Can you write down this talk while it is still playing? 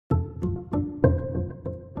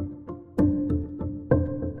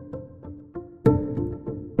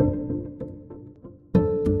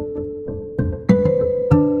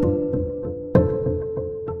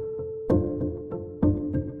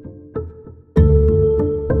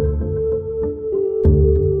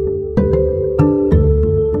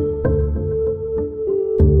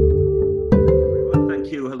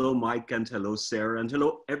Mike, and hello, Sarah, and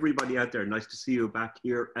hello, everybody out there. Nice to see you back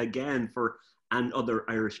here again for another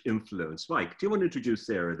Irish Influence. Mike, do you want to introduce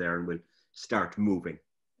Sarah there and we'll start moving?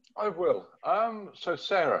 I will. So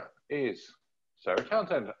Sarah is Sarah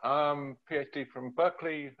Townsend, PhD from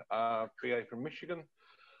Berkeley, BA from Michigan.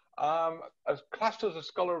 As classed as a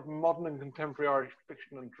scholar of modern and contemporary Irish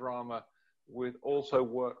fiction and drama, with also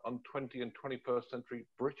work on 20th and 21st century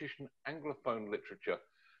British and Anglophone literature.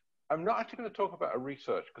 I'm not actually going to talk about her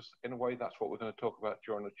research because in a way that's what we're going to talk about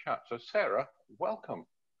during the chat. So Sarah, welcome.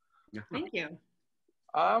 Thank you.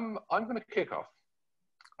 I'm going to kick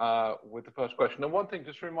off with the first question. And one thing,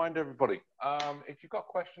 just to remind everybody, if you've got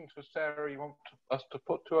questions for Sarah you want us to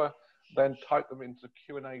put to her, then type them into the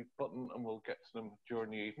Q&A button and we'll get to them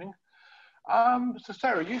during the evening. So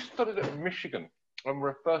Sarah, you studied at Michigan and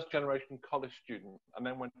were a first-generation college student and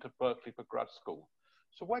then went to Berkeley for grad school.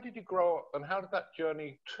 So where did you grow up and how did that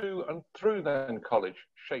journey to and through then college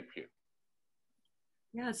shape you?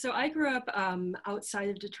 Yeah, so I grew up outside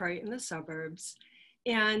of Detroit in the suburbs.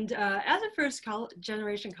 And as a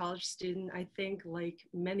first-generation college student, I think like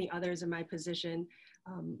many others in my position,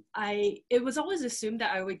 it was always assumed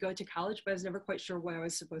that I would go to college, but I was never quite sure what I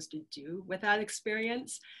was supposed to do with that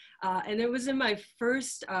experience. And it was in my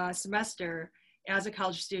first semester as a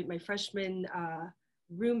college student, my freshman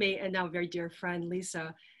roommate and now very dear friend,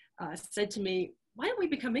 Lisa, said to me, why don't we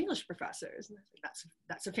become English professors? And I was like,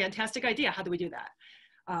 that's a fantastic idea. How do we do that?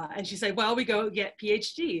 And she said, well, we go get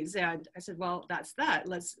PhDs. And I said, well, that's that.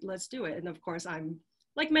 Let's do it. And of course, I'm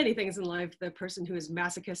like many things in life, the person who is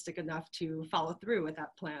masochistic enough to follow through with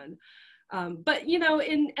that plan. But you know,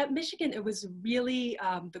 at Michigan, it was really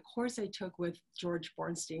the course I took with George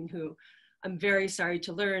Bornstein, who I'm very sorry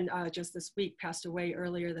to learn just this week passed away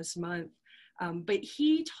earlier this month. But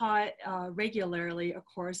he taught regularly a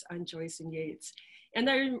course on Joyce and Yeats. And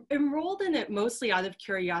I enrolled in it mostly out of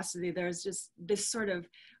curiosity. There's just this sort of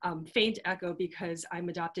faint echo because I'm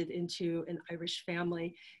adopted into an Irish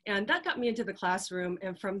family. And that got me into the classroom.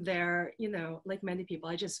 And from there, you know, like many people,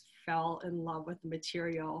 I just fell in love with the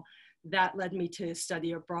material. That led me to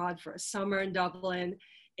study abroad for a summer in Dublin.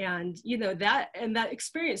 And, you know, that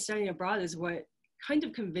experience studying abroad is what kind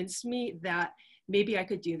of convinced me that maybe I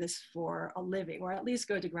could do this for a living or at least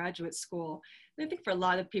go to graduate school. And I think for a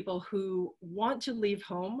lot of people who want to leave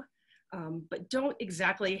home, but don't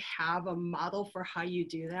exactly have a model for how you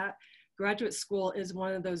do that, graduate school is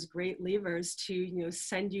one of those great levers to, you know,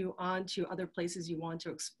 send you on to other places you want to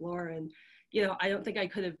explore. And, you know, I don't think I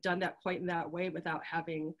could have done that quite in that way without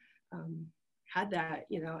having had that,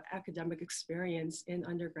 you know, academic experience in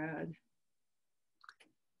undergrad.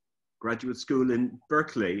 Graduate school in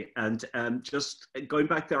Berkeley, and just going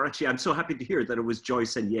back there, actually, I'm so happy to hear that it was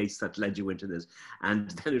Joyce and Yeats that led you into this, and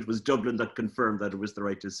then it was Dublin that confirmed that it was the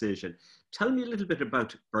right decision. Tell me a little bit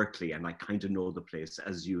about Berkeley, and I kind of know the place,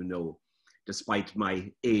 as you know, despite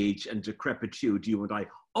my age and decrepitude, you and I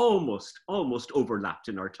almost overlapped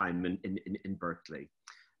in our time in Berkeley.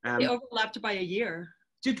 We overlapped by a year.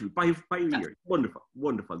 Did we? By a year? Wonderful,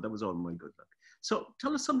 wonderful. That was all my good luck. So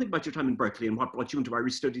tell us something about your time in Berkeley and what brought you into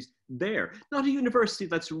Irish studies there. Not a university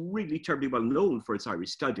that's really terribly well known for its Irish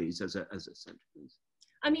studies as a center.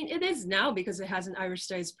 I mean, it is now because it has an Irish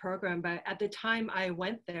studies program, but at the time I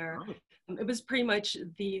went there, it was pretty much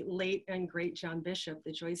the late and great John Bishop,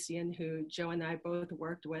 the Joycean, who Joe and I both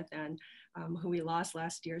worked with and who we lost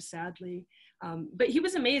last year, sadly. But he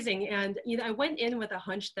was amazing. And, you know, I went in with a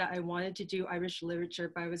hunch that I wanted to do Irish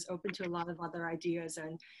literature, but I was open to a lot of other ideas.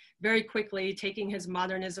 And very quickly taking his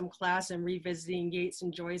modernism class and revisiting Yeats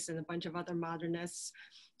and Joyce and a bunch of other modernists,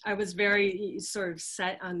 I was very sort of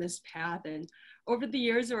set on this path. And over the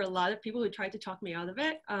years, there were a lot of people who tried to talk me out of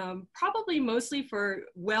it, probably mostly for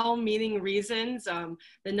well-meaning reasons.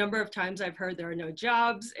 The number of times I've heard there are no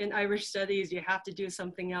jobs in Irish studies, you have to do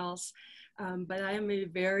something else. But I am a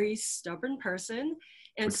very stubborn person.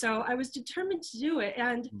 And so I was determined to do it.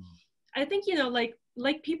 And I think, you know,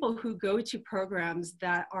 like people who go to programs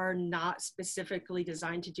that are not specifically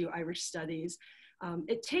designed to do Irish studies,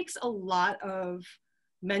 it takes a lot of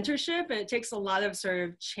mentorship and it takes a lot of sort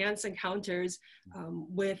of chance encounters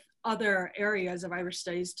with other areas of Irish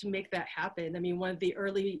studies to make that happen. I mean, one of the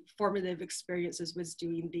early formative experiences was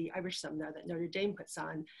doing the Irish seminar that Notre Dame puts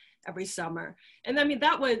on every summer. And I mean,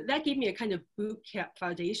 that gave me a kind of boot camp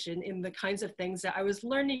foundation in the kinds of things that I was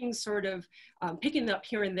learning, sort of picking up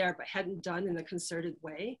here and there, but hadn't done in a concerted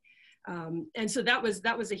way. And so that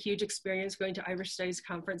was a huge experience going to Irish Studies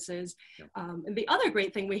conferences. And the other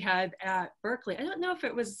great thing we had at Berkeley, I don't know if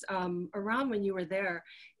it was around when you were there,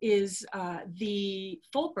 is the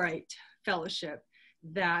Fulbright Fellowship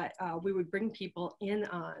that we would bring people in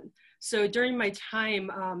on. So during my time,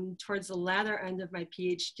 towards the latter end of my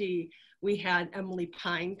PhD, we had Emily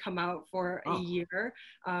Pine come out for a year,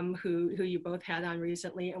 who you both had on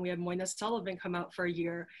recently, and we had Moina Sullivan come out for a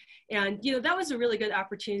year. And, you know, that was a really good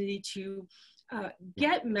opportunity to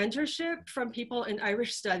get mentorship from people in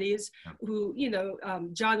Irish studies who, you know,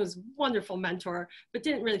 John was a wonderful mentor, but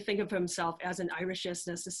didn't really think of himself as an Irishist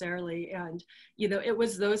necessarily. And, you know, it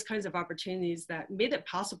was those kinds of opportunities that made it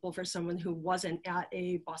possible for someone who wasn't at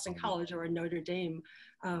a Boston College or a Notre Dame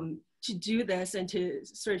to do this and to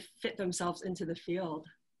sort of fit themselves into the field.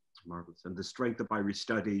 Marvelous. And the strength of Irish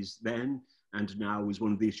studies then and now is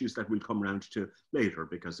one of the issues that we'll come around to later,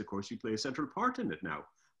 because of course you play a central part in it now.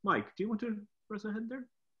 Mike, do you want to press ahead there?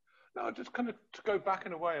 No, just kind of to go back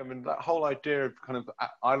in a way. I mean, that whole idea of kind of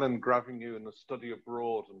Ireland grabbing you and the study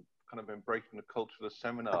abroad and kind of embracing the culture of the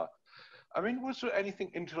seminar. I mean, was there anything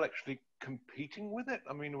intellectually competing with it?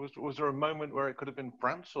 I mean, was there a moment where it could have been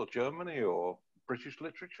France or Germany or British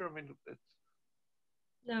literature? I mean,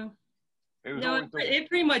 no. It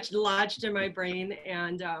pretty much lodged in my brain,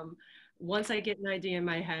 and once I get an idea in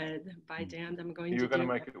my head, by damned, I'm going to do it. You're going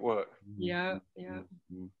to make it work. Yeah, yeah.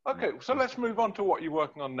 Okay, so let's move on to what you're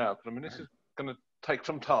working on now, because I mean, this is going to take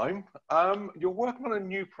some time. You're working on a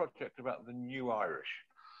new project about the new Irish.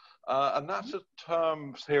 And that's a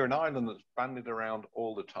term here in Ireland that's bandied around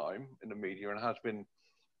all the time in the media and has been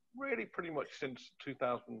really pretty much since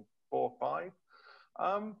 2004-05.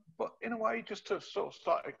 But in a way, just to sort of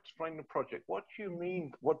start explaining the project, what do you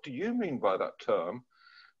mean by that term?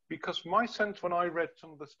 Because my sense when I read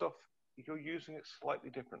some of the stuff, you're using it slightly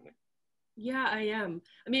differently. Yeah, I am.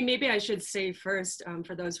 I mean, maybe I should say first,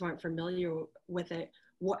 for those who aren't familiar with it,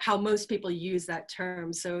 how most people use that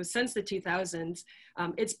term. So since the 2000s,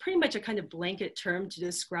 it's pretty much a kind of blanket term to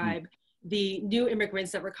describe the new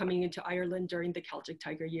immigrants that were coming into Ireland during the Celtic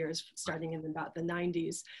Tiger years, starting in about the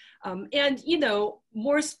 90s. And, you know,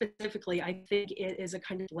 more specifically, I think it is a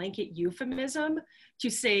kind of blanket euphemism to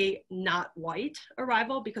say not white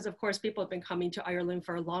arrival, because of course people have been coming to Ireland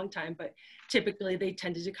for a long time, but typically they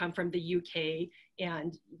tended to come from the UK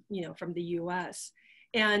and, you know, from the US.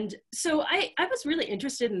 And so I was really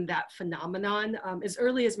interested in that phenomenon as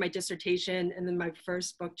early as my dissertation and then my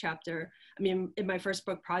first book chapter, in my first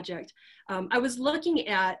book project. I was looking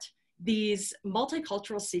at these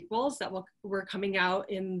multicultural sequels that were coming out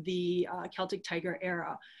in the Celtic Tiger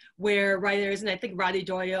era, where writers, and I think Roddy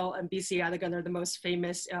Doyle and B.C. Adigan are the most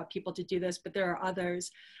famous people to do this, but there are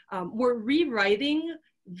others, were rewriting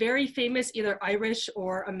very famous either Irish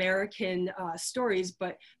or American stories,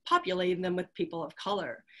 but populating them with people of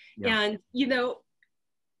color. Yeah. And, you know,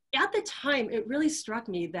 at the time, it really struck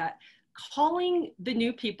me that calling the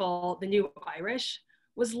new people the new Irish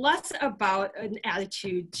was less about an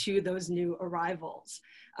attitude to those new arrivals.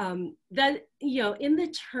 That, you know, in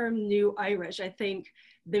the term new Irish, I think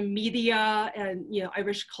the media and, you know,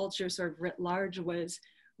 Irish culture sort of writ large was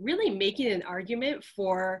really making an argument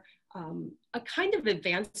for a kind of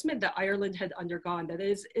advancement that Ireland had undergone, that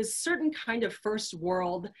is certain kind of first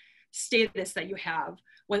world status that you have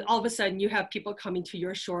when all of a sudden you have people coming to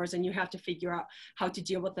your shores and you have to figure out how to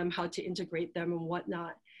deal with them, how to integrate them and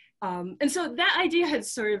whatnot. And so that idea had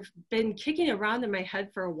sort of been kicking around in my head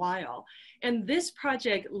for a while. And this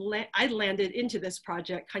project, I landed into this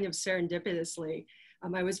project kind of serendipitously.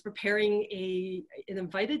 I was preparing an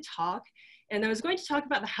invited talk, and I was going to talk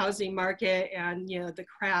about the housing market and, you know, the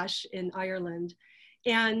crash in Ireland.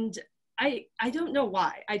 And I don't know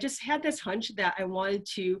why. I just had this hunch that I wanted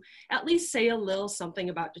to at least say a little something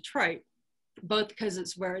about Detroit, both because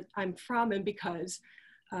it's where I'm from and because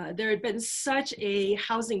there had been such a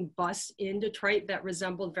housing bust in Detroit that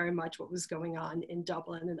resembled very much what was going on in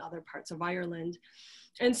Dublin and other parts of Ireland.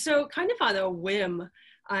 And so kind of on a whim,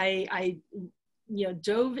 I you know,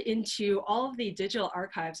 dove into all of the digital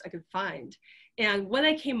archives I could find. And what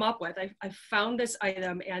I came up with, I found this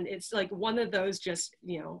item, and it's like one of those just,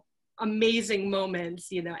 you know, amazing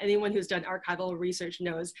moments. You know, anyone who's done archival research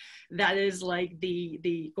knows that is like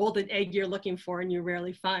the golden egg you're looking for and you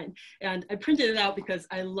rarely find. And I printed it out because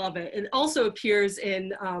I love it. It also appears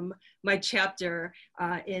in my chapter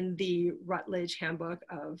in the Routledge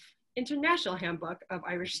International Handbook of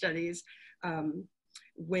Irish Studies,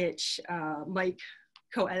 which Mike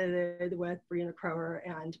co-edited with Brianna Crower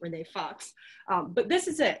and Renee Fox. But this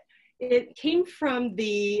is it. It came from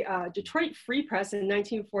the Detroit Free Press in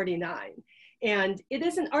 1949. And it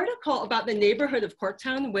is an article about the neighborhood of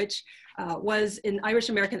Corktown, which was an Irish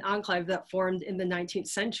American enclave that formed in the 19th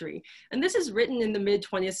century. And this is written in the mid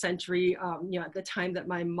 20th century, at the time that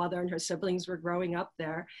my mother and her siblings were growing up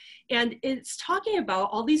there. And it's talking about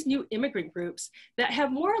all these new immigrant groups that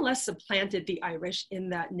have more or less supplanted the Irish in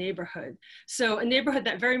that neighborhood. So a neighborhood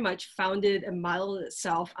that very much founded and modeled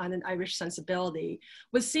itself on an Irish sensibility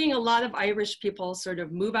was seeing a lot of Irish people sort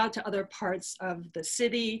of move out to other parts of the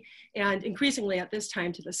city, and increasingly at this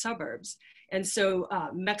time to the suburbs. And so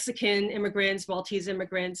Mexican immigrants, Maltese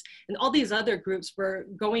immigrants, and all these other groups were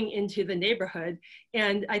going into the neighborhood.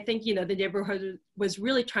 And I think, the neighborhood was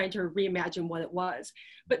really trying to reimagine what it was.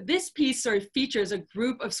 But this piece sort of features a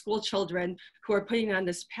group of school children who are putting on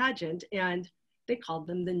this pageant, and they called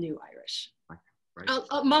them the New Irish. Right.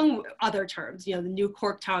 Among other terms, the new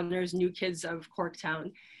Corktowners, new kids of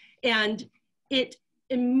Corktown. And it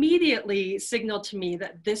immediately signaled to me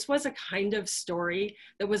that this was a kind of story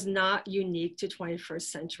that was not unique to 21st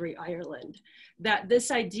century Ireland. That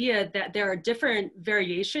this idea that there are different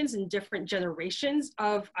variations and different generations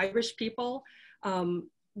of Irish people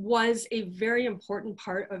was a very important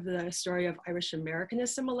part of the story of Irish American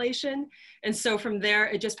assimilation. And so from there,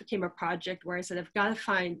 it just became a project where I said, I've got to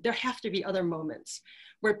find, there have to be other moments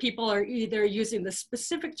where people are either using the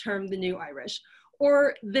specific term, the New Irish,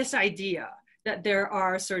 or this idea that there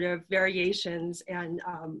are sort of variations and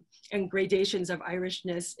gradations of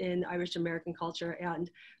Irishness in Irish American culture.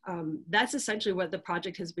 And that's essentially what the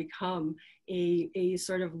project has become, a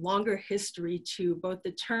sort of longer history to both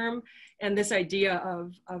the term and this idea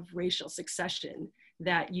of racial succession,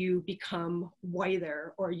 that you become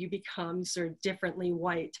whiter or you become sort of differently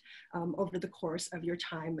white over the course of your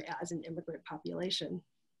time as an immigrant population.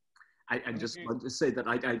 I just want to say that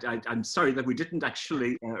I'm sorry that we didn't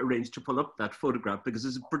actually arrange to pull up that photograph, because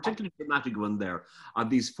there's a particularly dramatic one there of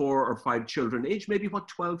these 4 or 5 children, aged maybe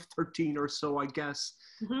 12, 13 or so, I guess.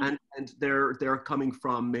 Mm-hmm. And they're coming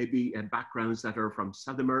from maybe backgrounds that are from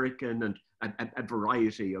South American and a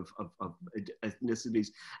variety of ethnicities,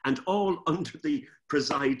 and all under the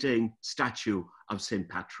presiding statue of St.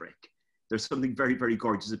 Patrick. There's something very, very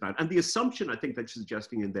gorgeous about it. And the assumption I think that you're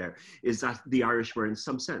suggesting in there is that the Irish were in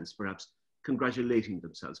some sense perhaps congratulating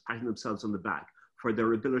themselves, patting themselves on the back for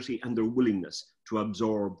their ability and their willingness to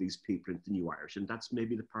absorb these people into the New Irish. And that's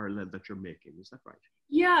maybe the parallel that you're making. Is that right?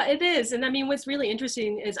 Yeah, it is. And I mean, what's really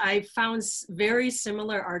interesting is I found very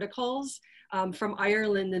similar articles from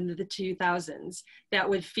Ireland in the 2000s that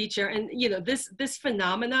would feature, and this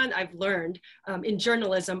phenomenon I've learned in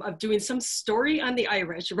journalism of doing some story on the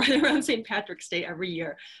Irish right around St. Patrick's Day every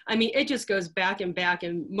year. I mean, it just goes back and back,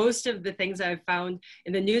 and most of the things I've found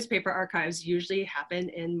in the newspaper archives usually happen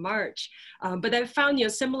in March. But I've found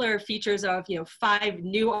similar features of 5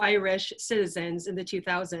 new Irish citizens in the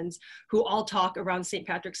 2000s who all talk around St.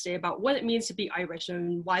 Patrick's Day about what it means to be Irish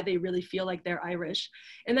and why they really feel like they're Irish.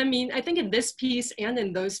 And I mean, I think in this piece and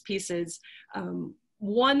in those pieces,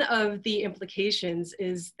 one of the implications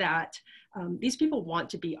is that these people want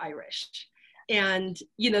to be Irish. And,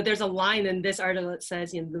 there's a line in this article that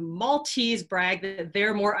says, the Maltese brag that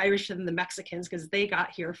they're more Irish than the Mexicans because they got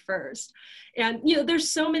here first. And, there's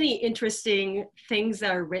so many interesting things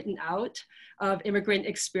that are written out of immigrant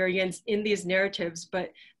experience in these narratives,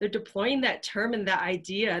 but they're deploying that term and that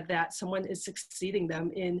idea that someone is succeeding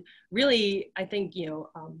them in really, I think,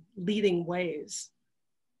 leading ways.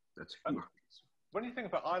 That's cool. When you think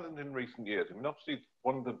about Ireland in recent years, I mean, obviously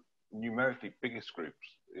one of the numerically biggest groups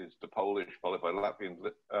is the Polish, followed by Latvians,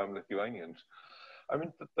 Lithuanians. I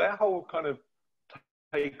mean, their whole kind of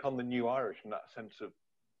take on the New Irish in that sense of,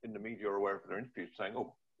 in the media or wherever they're interviewed, saying,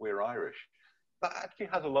 oh, we're Irish. That actually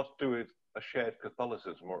has a lot to do with a shared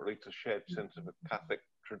Catholicism, or at least a shared sense of a Catholic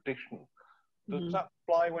tradition. Does that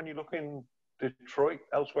fly when you look in Detroit,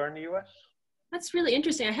 elsewhere in the US? That's really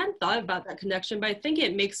interesting. I hadn't thought about that connection, but I think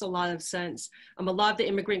it makes a lot of sense. A lot of the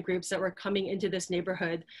immigrant groups that were coming into this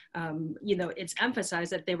neighborhood, it's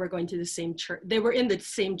emphasized that they were going to the same church. They were in the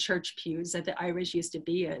same church pews that the Irish used to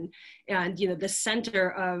be in. And, the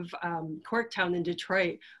center of Corktown in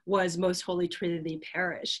Detroit was Most Holy Trinity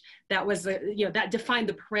Parish. That was, that defined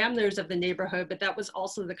the parameters of the neighborhood, but that was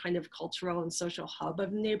also the kind of cultural and social hub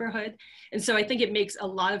of the neighborhood. And so I think it makes a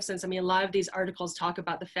lot of sense. I mean, a lot of these articles talk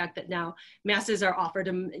about the fact that now masses are offered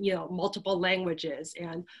in multiple languages,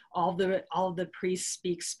 and all the priests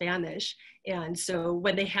speak Spanish. And so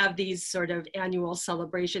when they have these sort of annual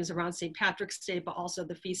celebrations around St. Patrick's Day, but also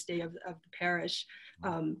the feast day of the parish,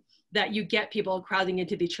 that you get people crowding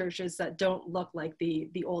into the churches that don't look like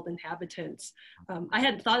the old inhabitants. I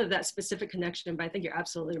hadn't thought of that specific connection, but I think you're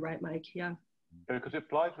absolutely right, Mike. Yeah. Because it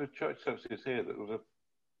applies with church services here. That was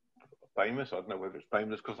famous. I don't know whether it's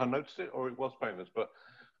famous because I noticed it or it was famous, but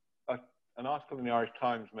an article in the Irish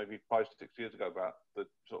Times maybe 5 or 6 years ago about the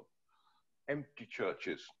sort of empty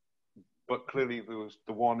churches, but clearly there was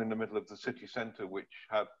the one in the middle of the city centre which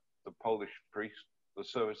had the Polish priest, the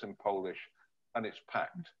service in Polish, and it's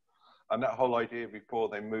packed. And that whole idea before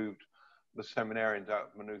they moved the seminarians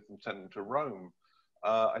out of Maynooth and sent them to Rome,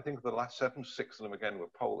 I think the last 7, 6 of them again were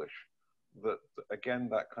Polish. That again,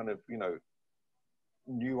 that kind of, you know,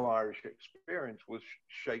 new Irish experience was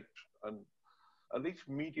shaped and at least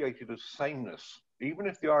mediated as sameness. Even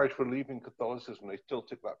if the Irish were leaving Catholicism, they still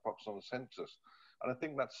tick that box on the census. And I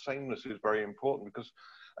think that sameness is very important because,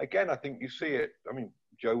 again, I think you see it, I mean,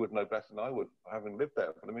 Joe would know better than I would, having lived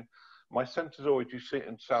there, but I mean, my sense is always you see it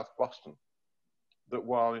in South Boston, that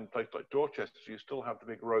while in places like Dorchester, you still have the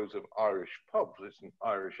big rows of Irish pubs, it's an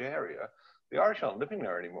Irish area, the Irish aren't living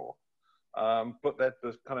there anymore. But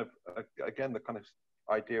there's kind of, again, the kind of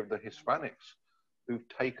idea of the Hispanics who've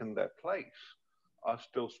taken their place are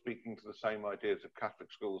still speaking to the same ideas of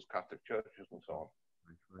Catholic schools, Catholic churches, and so on.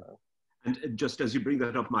 Right. And just as you bring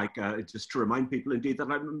that up, Mike, just to remind people indeed that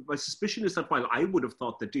my suspicion is that while I would have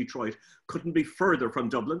thought that Detroit couldn't be further from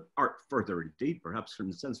Dublin, or further indeed, perhaps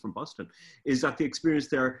from the sense from Boston, is that the experience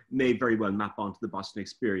there may very well map onto the Boston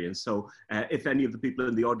experience. So if any of the people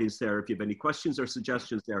in the audience there, if you have any questions or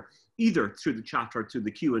suggestions there, either through the chat or through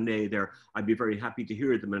the Q&A there, I'd be very happy to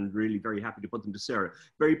hear them and really very happy to put them to Sarah.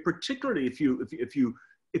 Very particularly if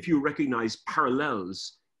you recognize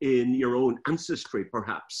parallels in your own ancestry,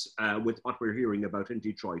 perhaps, with what we're hearing about in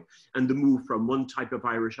Detroit, and the move from one type of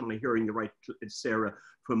Irish, am I hearing you right, Sarah,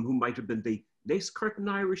 from who might have been the lace curtain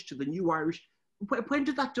Irish to the new Irish? When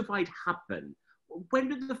did that divide happen? When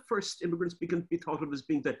did the first immigrants begin to be thought of as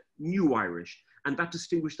being the new Irish, and that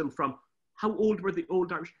distinguished them from, how old were the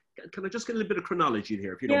old Irish? Can I just get a little bit of chronology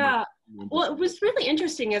here, if you don't mind? Well, it was really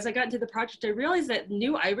interesting as I got into the project. I realized that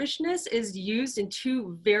new Irishness is used in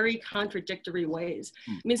 2 very contradictory ways.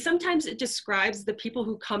 I mean, sometimes it describes the people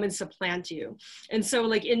who come and supplant you. And so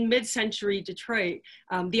like in mid-century Detroit,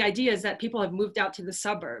 the idea is that people have moved out to the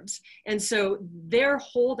suburbs. And so their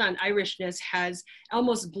hold on Irishness has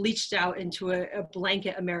almost bleached out into a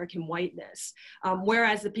blanket American whiteness.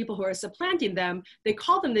 Whereas the people who are supplanting them, they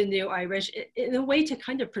call them the new Irish in a way to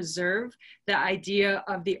kind of preserve the idea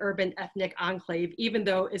of the urban ethnic enclave, even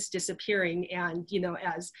though it's disappearing. And, you know,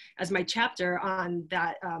 as my chapter on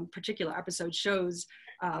that particular episode shows,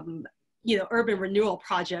 you know, urban renewal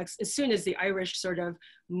projects, as soon as the Irish sort of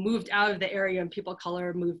moved out of the area and people of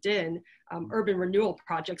color moved in, urban renewal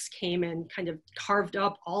projects came and kind of carved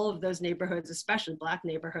up all of those neighborhoods, especially Black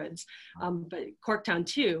neighborhoods, but Corktown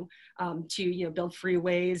too, to, you know, build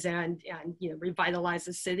freeways and you know, revitalize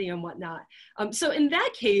the city and whatnot. So in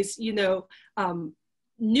that case, you know,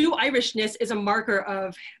 new Irishness is a marker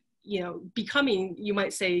of, you know, becoming, you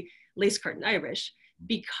might say, lace curtain Irish,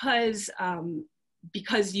 because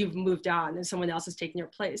you've moved on and someone else has taken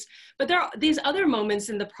your place. But there are these other moments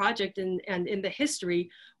in the project and in the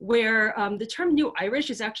history where the term New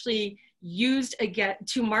Irish is actually used again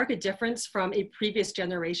to mark a difference from a previous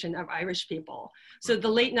generation of Irish people. So the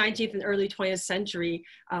late 19th and early 20th century,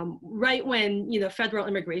 right when, you know, federal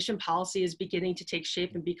immigration policy is beginning to take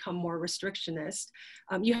shape and become more restrictionist,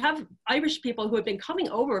 you have Irish people who have been coming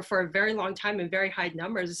over for a very long time in very high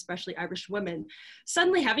numbers, especially Irish women,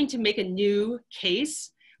 suddenly having to make a new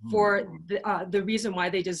case for the reason why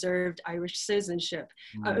they deserved Irish citizenship,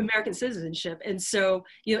 American citizenship. And so,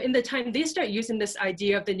 you know, in the time they start using this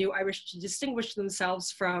idea of the new Irish to distinguish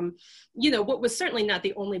themselves from, you know, what was certainly not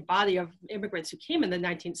the only body of immigrants who came in the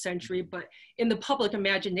 19th century, but in the public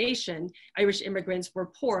imagination, Irish immigrants were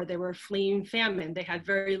poor, they were fleeing famine, they had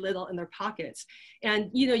very little in their pockets. And,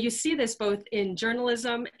 you know, you see this both in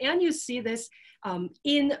journalism and you see this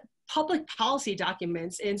in public policy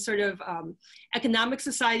documents, in sort of economic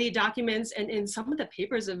society documents, and in some of the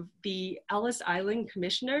papers of the Ellis Island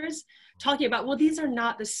commissioners, talking about, well, these are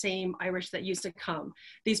not the same Irish that used to come.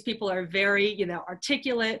 These people are very, you know,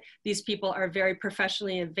 articulate, these people are very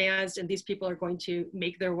professionally advanced, and these people are going to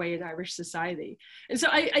make their way in Irish society. And so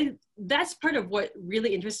that's part of what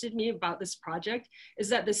really interested me about this project, is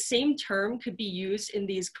that the same term could be used in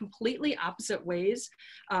these completely opposite ways,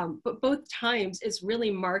 but both times it's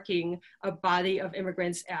really marking a body of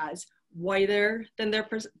immigrants as whiter than their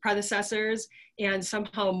predecessors and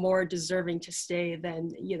somehow more deserving to stay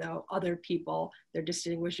than, you know, other people they're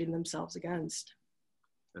distinguishing themselves against.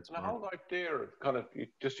 That's the whole idea of kind of, you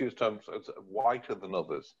just use terms as whiter than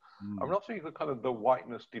others. I'm not saying the kind of the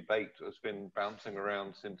whiteness debate has been bouncing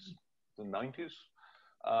around since the 90s.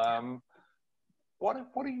 What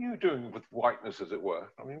are you doing with whiteness, as it were?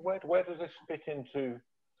 I mean, where does this fit into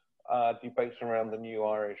debates around the new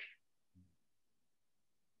Irish.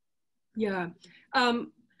 Yeah.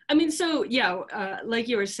 I mean, so yeah, like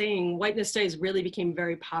you were saying, whiteness studies really became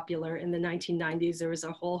very popular in the 1990s. There was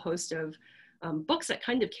a whole host of books that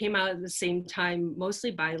kind of came out at the same time,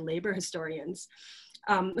 mostly by labor historians,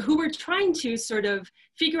 who were trying to sort of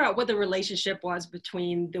figure out what the relationship was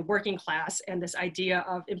between the working class and this idea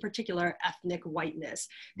of, in particular, ethnic whiteness.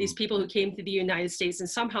 These people who came to the United States and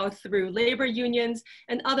somehow through labor unions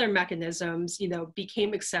and other mechanisms, you know,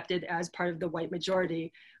 became accepted as part of the white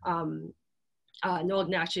majority. Noel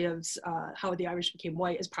Ignatiev's How the Irish Became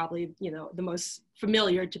White is probably, you know, the most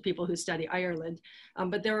familiar to people who study Ireland,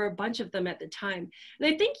 but there were a bunch of them at the time.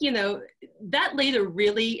 And I think, you know, that laid a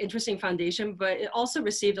really interesting foundation, but it also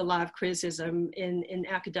received a lot of criticism in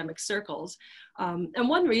academic circles. And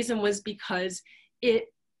one reason was because it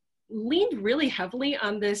leaned really heavily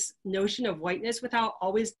on this notion of whiteness without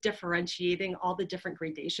always differentiating all the different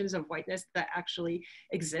gradations of whiteness that actually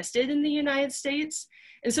existed in the United States.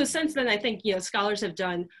 And so since then, I think, you know, scholars have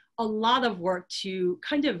done a lot of work to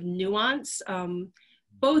kind of nuance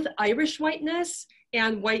both Irish whiteness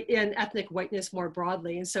and ethnic whiteness more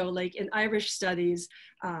broadly. And so like in Irish studies,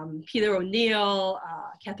 Peter O'Neill,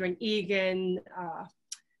 Catherine Egan,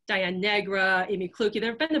 Diane Negra, Amy Kluge, there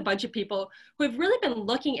have been a bunch of people who have really been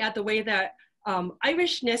looking at the way that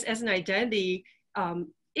Irishness as an identity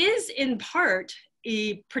is in part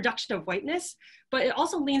a production of whiteness, but it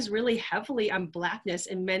also leans really heavily on Blackness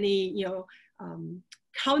in many, you know,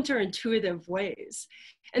 counterintuitive ways.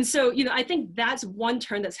 And so, you know, I think that's one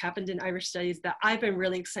turn that's happened in Irish studies that I've been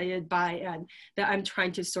really excited by and that I'm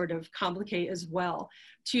trying to sort of complicate as well,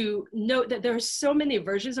 to note that there are so many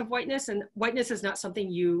versions of whiteness, and whiteness is not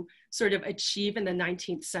something you sort of achieve in the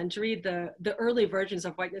 19th century. The early versions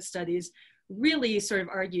of whiteness studies really sort of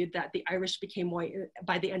argued that the Irish became white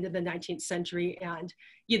by the end of the 19th century, and,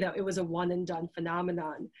 you know, it was a one and done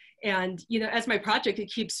phenomenon. And, you know, as my project,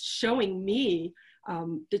 it keeps showing me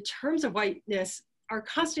the terms of whiteness are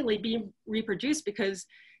constantly being reproduced because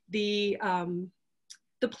the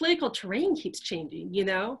political terrain keeps changing, you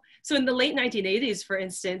know? So in the late 1980s, for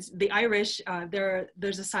instance, the Irish,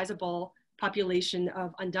 there's a sizable population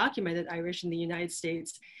of undocumented Irish in the United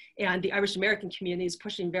States, and the Irish American community is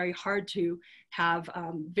pushing very hard to have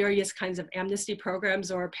various kinds of amnesty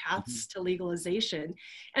programs or paths to legalization.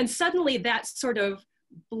 And suddenly that sort of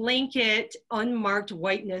blanket, unmarked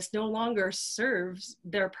whiteness no longer serves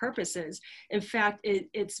their purposes. In fact,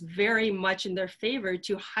 it's very much in their favor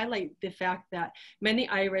to highlight the fact that many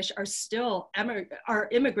Irish are still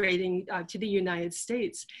immigrating to the United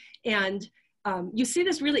States. And you see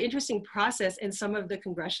this really interesting process in some of the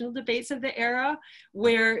congressional debates of the era,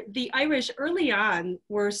 where the Irish early on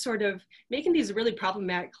were sort of making these really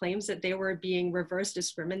problematic claims that they were being reverse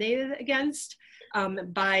discriminated against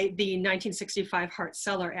by the 1965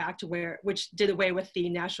 Hart-Celler Act, which did away with the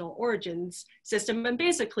national origins system and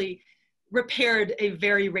basically repaired a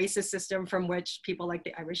very racist system from which people like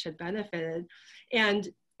the Irish had benefited. And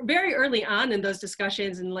very early on in those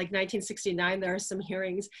discussions in like 1969, there are some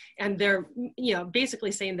hearings, and they're, you know,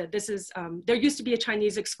 basically saying that this is, there used to be a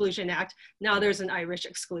Chinese Exclusion Act, now there's an Irish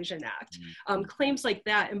Exclusion Act. Claims like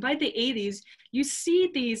that. And by the 80s, you see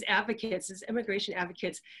these advocates, these immigration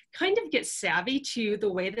advocates, kind of get savvy to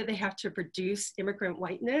the way that they have to produce immigrant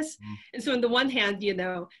whiteness. And so on the one hand, you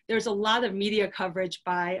know, there's a lot of media coverage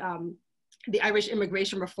by the Irish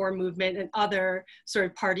immigration reform movement and other sort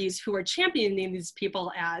of parties who are championing these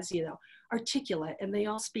people as, you know, articulate, and they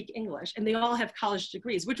all speak English and they all have college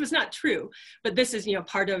degrees, which was not true, but this is, you know,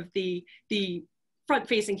 part of the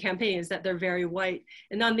front-facing campaign is that they're very white.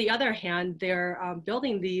 And on the other hand, they're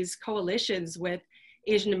building these coalitions with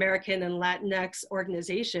Asian American and Latinx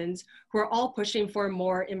organizations who are all pushing for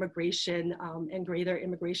more immigration and greater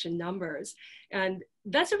immigration numbers. And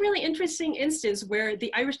that's a really interesting instance where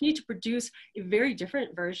the Irish need to produce a very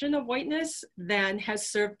different version of whiteness than has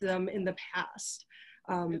served them in the past.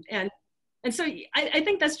 And so I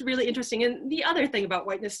think that's really interesting. And the other thing about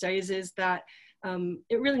whiteness studies is that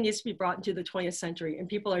it really needs to be brought into the 20th century, and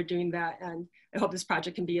people are doing that. And I hope this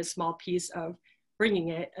project can be a small piece of bringing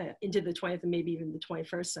it into the 20th and maybe even the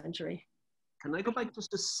 21st century. Can I go back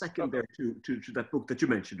just a second there to that book that you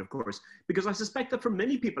mentioned, of course, because I suspect that for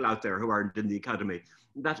many people out there who aren't in the academy,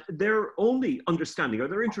 that their only understanding or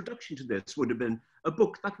their introduction to this would have been a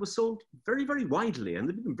book that was sold very, very widely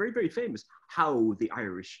and became very, very famous, How the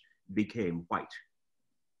Irish Became White.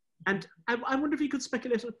 And I wonder if you could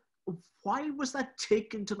speculate, why was that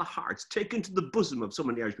taken to the heart, taken to the bosom of so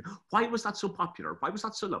many Irish people? Why was that so popular? Why was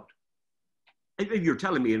that so loved? You're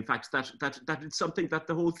telling me, in fact, that it's something that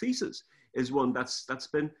the whole thesis is one that's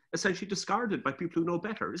been essentially discarded by people who know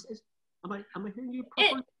better. Am I hearing you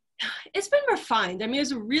properly? It's been refined. I mean,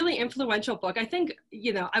 it's a really influential book. I think,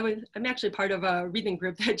 you know, I'm actually part of a reading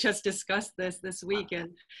group that just discussed this week.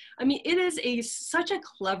 And I mean, it is such a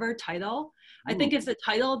clever title. I think it's a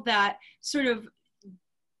title that sort of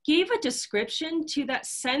gave a description to that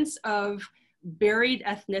sense of buried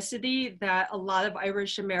ethnicity that a lot of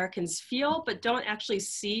Irish Americans feel, but don't actually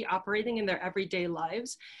see operating in their everyday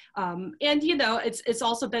lives. And, you know, it's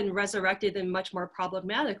also been resurrected in much more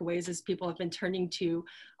problematic ways as people have been turning to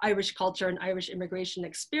Irish culture and Irish immigration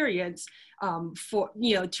experience for,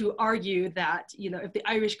 you know, to argue that, you know, if the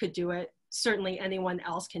Irish could do it, certainly anyone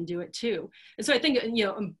else can do it too. And so I think, you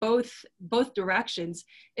know, in both directions,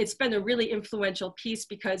 it's been a really influential piece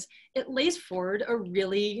because it lays forward a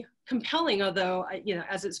really compelling, although, you know,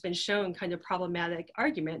 as it's been shown, kind of problematic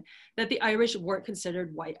argument that the Irish weren't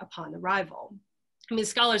considered white upon arrival. I mean,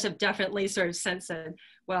 scholars have definitely sort of since said,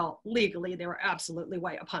 well, legally, they were absolutely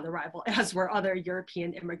white upon arrival, as were other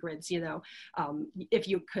European immigrants, you know, if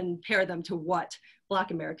you compare them to what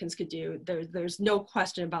Black Americans could do, there's no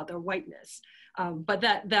question about their whiteness. But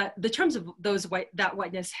that the terms of that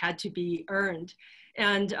whiteness had to be earned.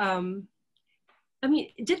 And I mean,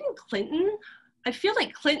 didn't Clinton, I feel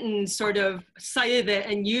like Clinton sort of cited it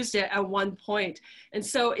and used it at one point. And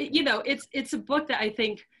so, you know, it's a book that I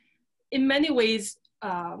think in many ways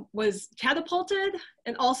was catapulted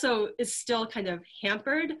and also is still kind of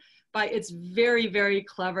hampered by its very, very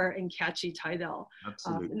clever and catchy title.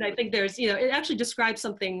 Absolutely. And I think there's, you know, it actually describes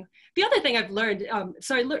something. The other thing I've learned,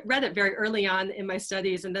 so I read it very early on in my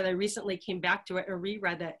studies, and then I recently came back to it and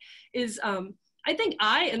reread it, is I think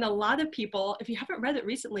I and a lot of people, if you haven't read it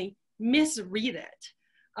recently, misread it.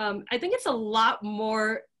 I think it's a lot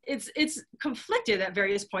more, it's conflicted at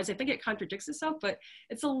various points. I think it contradicts itself, but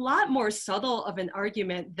it's a lot more subtle of an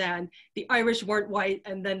argument than the Irish weren't white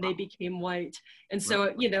and then they became white. And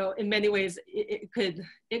so, you know, in many ways, it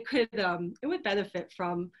would benefit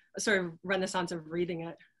from a sort of renaissance of reading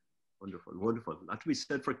it. Wonderful, wonderful. That to be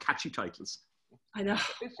said for catchy titles. I know.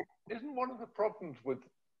 Isn't one of the problems with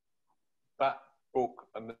that book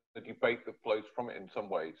and the debate that flows from it in some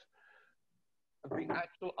ways the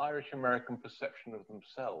actual Irish American perception of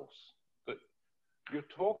themselves? That you're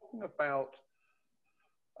talking about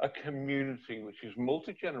a community which is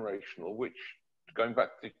multi-generational, which, going back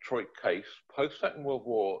to the Detroit case, post-Second World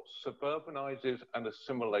War, suburbanizes and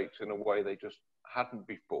assimilates in a way they just hadn't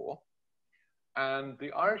before. And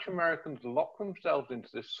the Irish Americans lock themselves into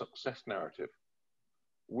this success narrative,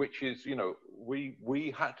 which is, you know,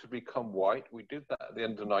 we had to become white. We did that at the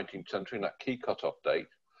end of the 19th century, in that key cutoff date.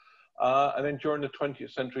 And then during the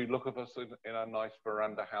 20th century, look at us in our nice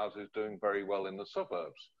veranda houses doing very well in the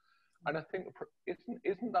suburbs. And I think,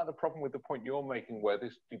 isn't that the problem with the point you're making, where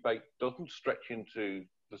this debate doesn't stretch into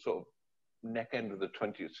the sort of neck end of the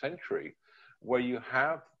 20th century, where you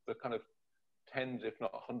have the kind of tens, if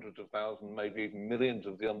not hundreds of thousands, maybe even millions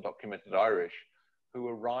of the undocumented Irish who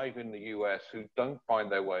arrive in the US, who don't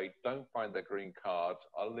find their way, don't find their green cards,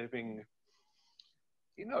 are living,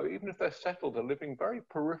 you know, even if they're settled, are living very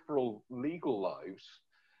peripheral legal lives.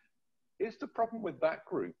 Is the problem with that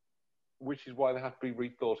group, which is why they have to be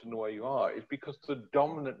rethought in the way you are, is because the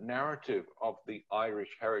dominant narrative of the Irish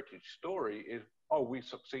heritage story is, oh, we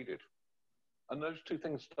succeeded. And those two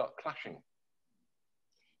things start clashing.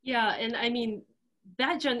 Yeah, and I mean,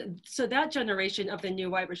 that generation of the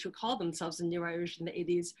New Irish, who called themselves the New Irish in the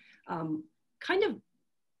 80s, kind of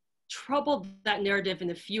troubled that narrative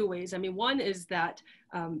in a few ways. I mean, one is that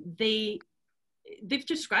they've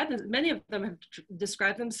described, many of them have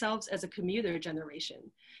described themselves as a commuter generation.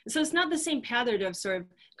 And so it's not the same pattern of sort of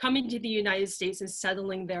coming to the United States and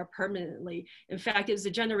settling there permanently. In fact, it was a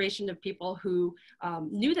generation of people who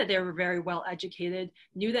knew that they were very well educated,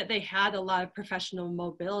 knew that they had a lot of professional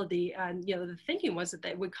mobility. And, you know, the thinking was that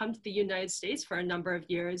they would come to the United States for a number of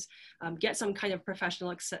years, get some kind of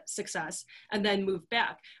professional success, and then move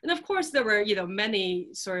back. And of course, there were, you know, many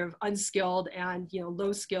sort of unskilled and, you know,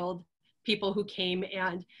 low-skilled people who came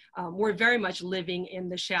and were very much living in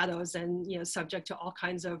the shadows and, you know, subject to all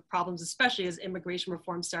kinds of problems, especially as immigration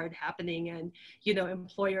reform started happening and, you know,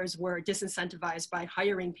 employers were disincentivized by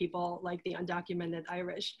hiring people like the undocumented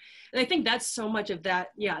Irish. And I think that's so much of that,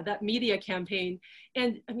 yeah, that media campaign.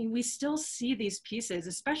 And I mean, we still see these pieces,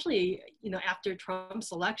 especially, you know, after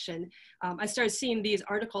Trump's election. I started seeing these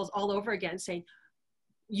articles all over again saying,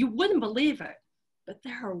 you wouldn't believe it, but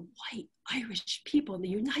there are white Irish people in the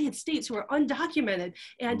United States who are undocumented,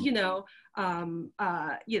 and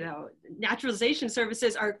naturalization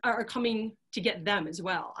services are coming to get them as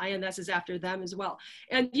well. INS is after them as well,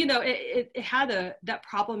 and it had that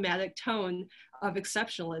problematic tone of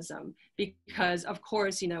exceptionalism because, of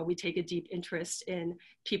course, we take a deep interest in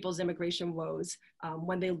people's immigration woes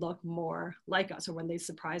when they look more like us or when they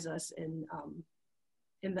surprise us in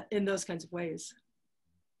those kinds of ways.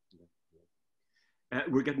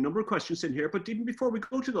 We're getting a number of questions in here, but even before we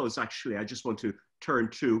go to those, actually, I just want to turn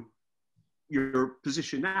to your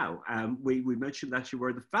position now. We mentioned that you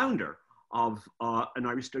were the founder of an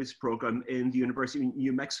Irish Studies program in the University of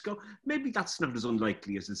New Mexico. Maybe that's not as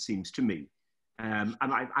unlikely as it seems to me. Am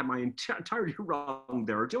I entirely wrong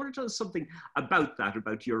there? Or do you want to tell us something about that,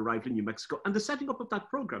 about your arrival in New Mexico and the setting up of that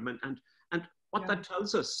program and what that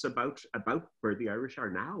tells us about where the Irish are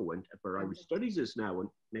now and where Irish Studies is now and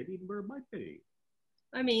maybe even where it might be?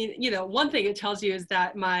 I mean, one thing it tells you is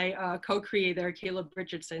that my co-creator, Caleb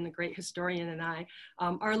Richardson, a great historian, and I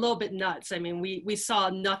are a little bit nuts. I mean, we saw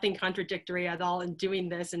nothing contradictory at all in doing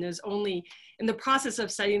this. And it was only in the process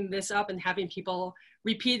of setting this up and having people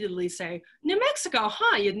repeatedly say, New Mexico,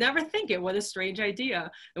 huh? You'd never think it. What a strange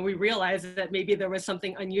idea. And we realized that maybe there was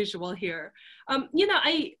something unusual here.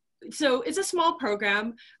 So it's a small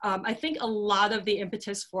program. I think a lot of the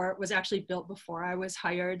impetus for it was actually built before I was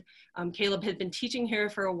hired. Caleb had been teaching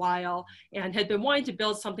here for a while and had been wanting to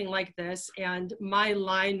build something like this. And my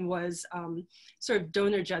line was sort of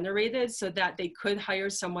donor generated so that they could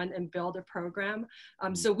hire someone and build a program.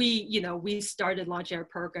 So we started launching our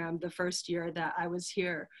program the first year that I was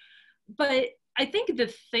here. But I think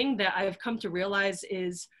the thing that I've come to realize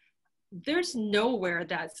is there's nowhere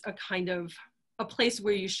that's a place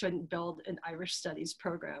where you shouldn't build an Irish Studies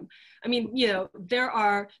program. I mean,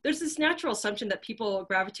 there's this natural assumption that people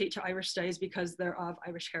gravitate to Irish Studies because they're of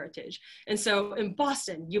Irish heritage. And so in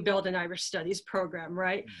Boston, you build an Irish Studies program,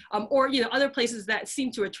 right? Or other places that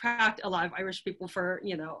seem to attract a lot of Irish people for,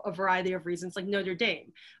 a variety of reasons, like Notre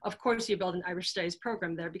Dame. Of course, you build an Irish Studies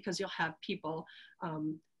program there because you'll have people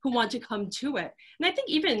who want to come to it. And I think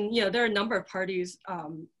even, there are a number of parties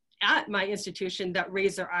at my institution that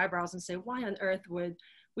raise their eyebrows and say, why on earth would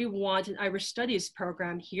we want an Irish Studies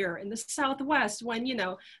program here in the Southwest when,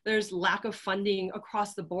 there's lack of funding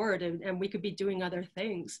across the board and we could be doing other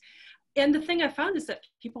things. And the thing I found is that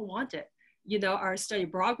people want it. Our study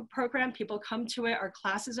abroad program, people come to it, our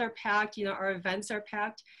classes are packed, our events are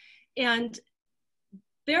packed. And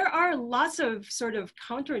there are lots of sort of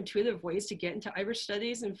counterintuitive ways to get into Irish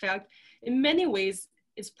Studies. In fact, in many ways,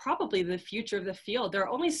 it's probably the future of the field. There are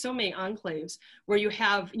only so many enclaves where you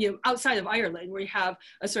have, outside of Ireland, where you have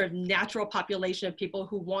a sort of natural population of people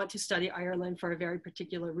who want to study Ireland for a very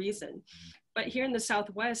particular reason. But here in the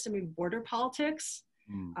Southwest, I mean, border politics,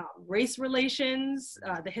 race relations,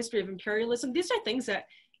 the history of imperialism, these are things that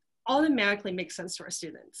automatically make sense to our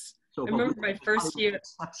students. So I remember my first year.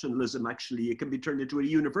 Exceptionalism, actually, it can be turned into a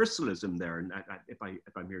universalism there, and if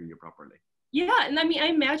I'm hearing you properly. Yeah, and I mean, I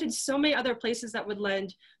imagine so many other places that would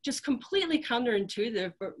lend just completely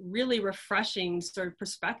counterintuitive, but really refreshing sort of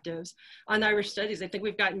perspectives on Irish Studies. I think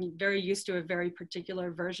we've gotten very used to a very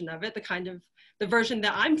particular version of it, the version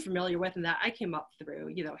that I'm familiar with and that I came up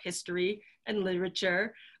through. History and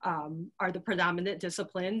literature are the predominant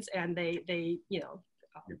disciplines, and they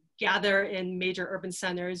gather in major urban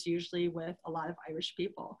centers, usually with a lot of Irish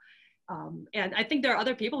people. And I think there are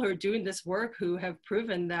other people who are doing this work who have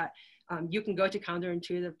proven that you can go to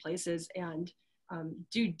counterintuitive places and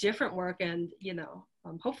do different work and,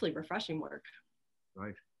 hopefully refreshing work.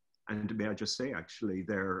 Right. And may I just say, actually,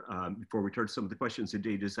 there, before we turn to some of the questions,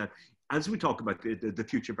 indeed, is that as we talk about the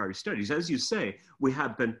future of Irish Studies, as you say, we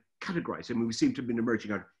have been categorized. I mean, we seem to have been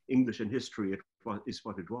emerging out of English and history is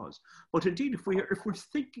what it was. But indeed, if we're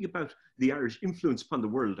thinking about the Irish influence upon the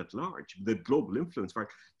world at large, the global influence,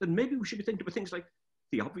 then maybe we should be thinking about things like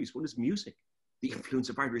the obvious one is music. The influence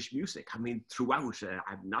of Irish music, I mean, throughout,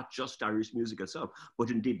 not just Irish music itself, but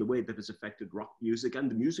indeed the way that has affected rock music and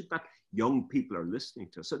the music that young people are listening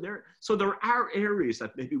to. So there are areas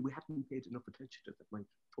that maybe we haven't paid enough attention to that might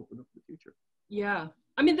open up in the future. Yeah,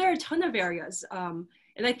 I mean, there are a ton of areas. And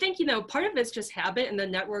I think, part of it's just habit and the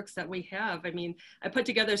networks that we have. I mean, I put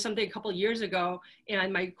together something a couple of years ago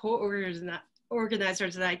and my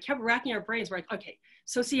co-organizers and I kept racking our brains. We're like, okay,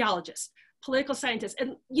 sociologists, political scientists,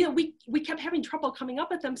 and we kept having trouble coming up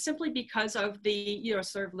with them simply because of the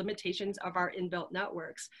sort of limitations of our inbuilt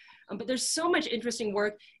networks. But there's so much interesting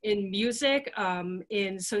work in music,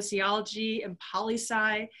 in sociology, and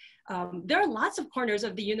poli-sci, there are lots of corners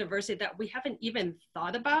of the university that we haven't even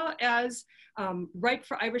thought about as ripe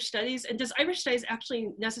for Irish studies. And does Irish studies actually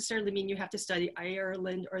necessarily mean you have to study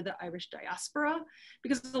Ireland or the Irish diaspora?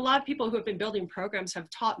 Because a lot of people who have been building programs have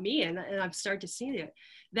taught me, and I've started to see it,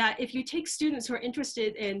 that if you take students who are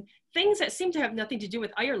interested in things that seem to have nothing to do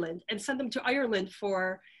with Ireland and send them to Ireland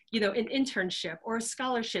for, you know, an internship or a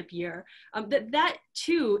scholarship year, that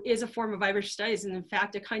too is a form of Irish studies, and in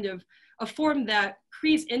fact, a form that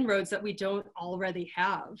creates inroads that we don't already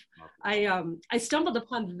have. I stumbled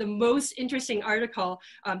upon the most interesting article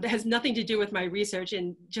that has nothing to do with my research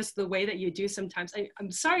and just the way that you do sometimes.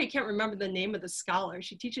 I'm sorry, I can't remember the name of the scholar.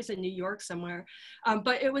 She teaches in New York somewhere,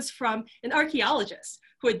 but it was from an archaeologist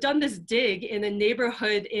who had done this dig in a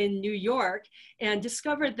neighborhood in New York and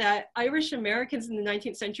discovered that Irish Americans in the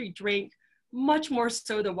 19th century drank much more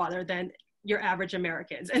soda water than your average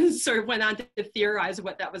Americans, and sort of went on to theorize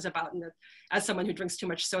what that was about. And as someone who drinks too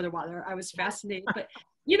much soda water, I was fascinated. But,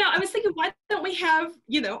 you know, I was thinking, why don't we have,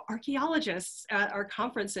 you know, archaeologists at our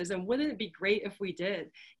conferences? And wouldn't it be great if we did?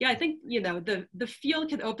 Yeah, I think, you know, the field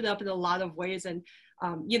can open up in a lot of ways. And,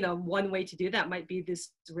 you know, one way to do that might be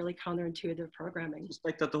this really counterintuitive programming. I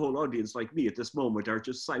suspect that the whole audience, like me at this moment, are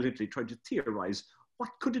just silently trying to theorize what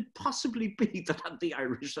could it possibly be that had the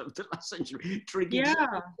Irish of the last century drinking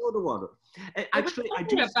soda water? Actually, I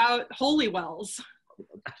do about holy wells.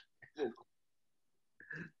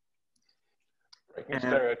 Breaking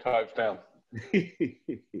stereotypes down. Do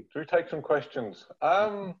we take some questions?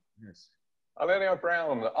 Yes. Alenia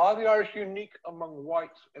Brown, are the Irish unique among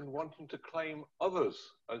whites in wanting to claim others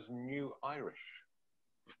as new Irish?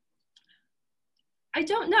 I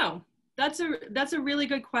don't know. That's a really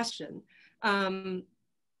good question.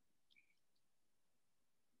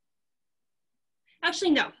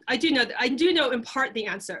 Actually, no, I do know in part the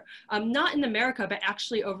answer. Not in America, but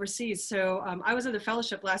actually overseas. So I was at a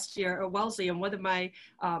fellowship last year at Wellesley, and one of my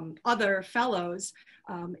other fellows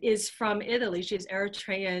is from Italy. She's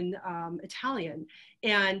Eritrean Italian.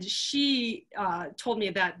 And she told me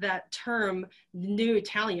that that term, new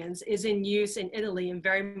Italians, is in use in Italy in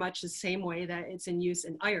very much the same way that it's in use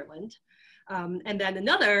in Ireland. And then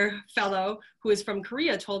another fellow who is from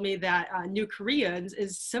Korea told me that New Koreans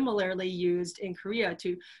is similarly used in Korea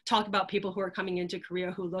to talk about people who are coming into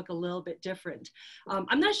Korea who look a little bit different.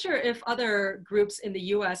 I'm not sure if other groups in the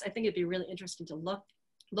US, I think it'd be really interesting to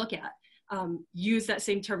look at, use that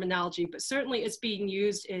same terminology, but certainly it's being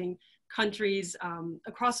used in countries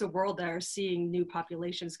across the world that are seeing new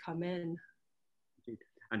populations come in.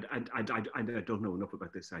 And I don't know enough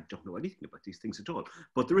about this. I don't know anything about these things at all.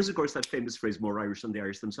 But there is, of course, that famous phrase, more Irish than the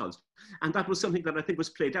Irish themselves. And that was something that I think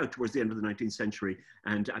was played out towards the end of the 19th century.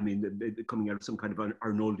 And I mean, coming out of some kind of an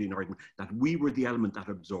Arnoldian argument, that we were the element that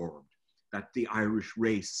absorbed, that the Irish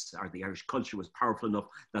race or the Irish culture was powerful enough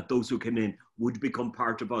that those who came in would become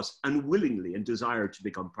part of us and willingly and desired to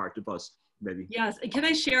become part of us. Maybe. Yes, can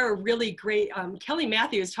I share a really great, Kelly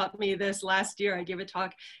Matthews taught me this last year. I gave a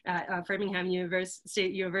talk at Framingham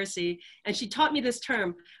State University, and she taught me this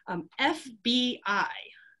term, FBI,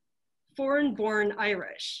 foreign born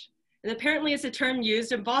Irish. And apparently it's a term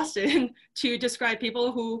used in Boston to describe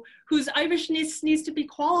people whose Irishness needs to be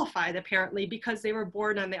qualified, apparently, because they were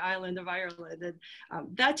born on the island of Ireland.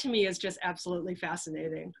 And that to me is just absolutely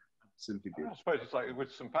fascinating. I suppose it's like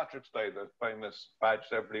with St. Patrick's Day, the famous badge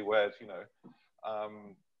everybody wears, you know,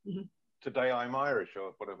 today I'm Irish,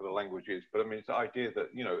 or whatever the language is. But I mean, it's the idea that,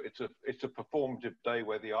 you know, it's a performative day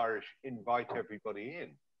where the Irish invite everybody in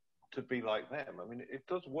to be like them. I mean, it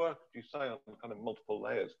does work, you say, on kind of multiple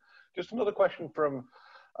layers. Just another question from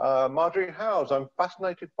Marjorie Howes. I'm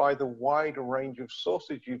fascinated by the wide range of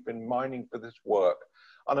sources you've been mining for this work.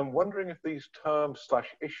 And I'm wondering if these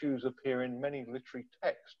terms/issues appear in many literary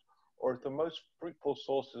texts, or if the most fruitful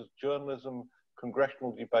sources, journalism,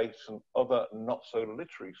 congressional debates, and other not so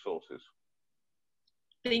literary sources?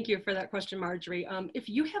 Thank you for that question, Marjorie. If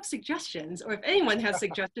you have suggestions, or if anyone has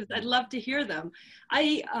suggestions, I'd love to hear them.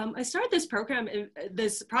 I started this program,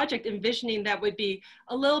 this project, envisioning that would be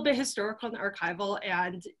a little bit historical and archival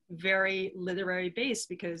and very literary based,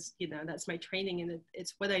 because, you know, that's my training and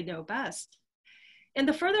it's what I know best. And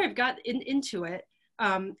the further I've got into it,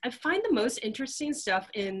 I find the most interesting stuff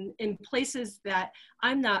in places that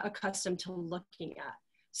I'm not accustomed to looking at.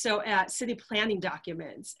 So at city planning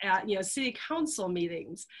documents, at, you know, city council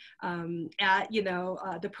meetings, at, you know,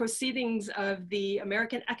 the proceedings of the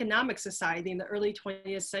American Economic Society in the early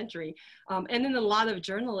 20th century, and in a lot of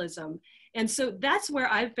journalism. And so that's where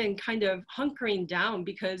I've been kind of hunkering down,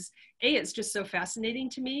 because A, it's just so fascinating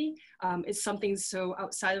to me. It's something so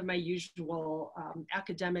outside of my usual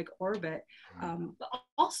academic orbit. But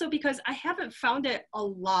also because I haven't found it a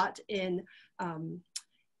lot in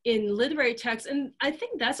literary texts. And I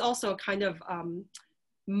think that's also kind of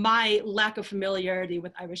my lack of familiarity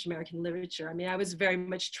with Irish American literature. I mean, I was very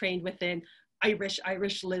much trained within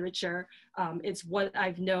Irish literature. It's what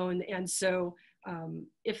I've known. And so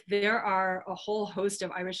if there are a whole host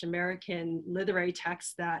of Irish American literary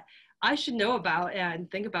texts that I should know about and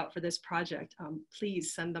think about for this project,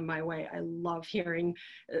 please send them my way. I love hearing.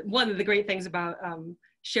 One of the great things about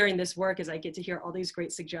sharing this work is I get to hear all these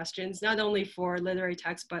great suggestions, not only for literary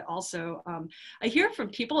texts, but also I hear from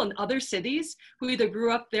people in other cities who either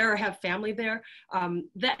grew up there or have family there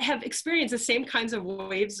that have experienced the same kinds of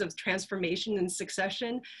waves of transformation and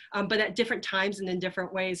succession, but at different times and in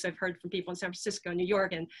different ways. I've heard from people in San Francisco, New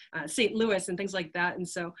York, and St. Louis and things like that. And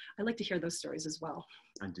so I like to hear those stories as well.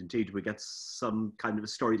 And indeed, we get some kind of a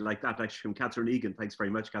story like that actually from Catherine Egan. Thanks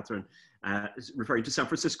very much, Catherine. Referring to San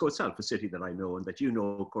Francisco itself, a city that I know and that you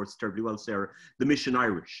know, of course, terribly well, Sarah. The Mission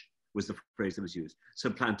Irish was the phrase that was used,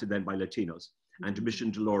 supplanted then by Latinos. And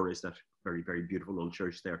Mission Dolores, that very, very beautiful old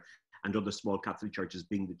church there, and other small Catholic churches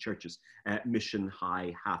being the churches. Mission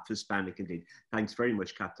High, half Hispanic indeed. Thanks very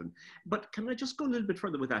much, Catherine. But can I just go a little bit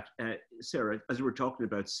further with that, Sarah, as we're talking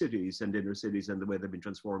about cities and inner cities and the way they've been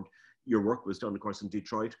transformed. Your work was done, of course, in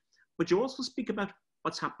Detroit, but you also speak about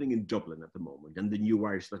what's happening in Dublin at the moment and the new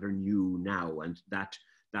Irish that are new now, and that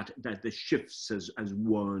the shifts as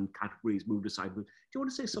one category is moved aside. Do you want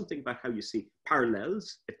to say something about how you see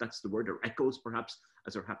parallels, if that's the word, or echoes perhaps,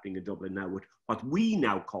 as are happening in Dublin now with what we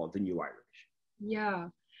now call the new Irish? Yeah,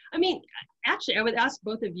 I mean, actually, I would ask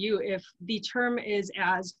both of you if the term is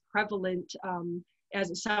as prevalent as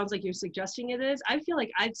it sounds like you're suggesting it is. I feel like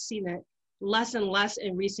I've seen it less and less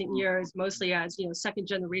in recent years, mostly as, you know, second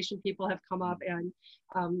generation people have come up and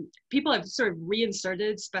people have sort of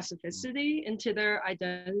reinserted specificity into their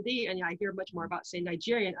identity. And I hear much more about, say,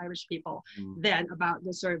 Nigerian Irish people than about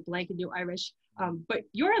the sort of blanket new Irish. But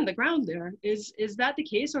you're on the ground there. Is that the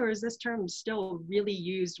case, or is this term still really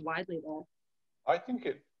used widely there? I think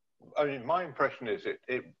I mean, my impression is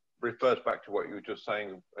it refers back to what you were just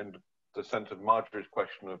saying and the sense of Marjorie's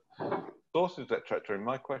question of sources, etc. And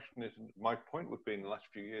my point would be in the last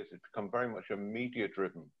few years, it's become very much a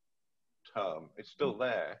media-driven term. It's still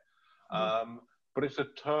there, but it's a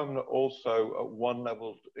term that also at one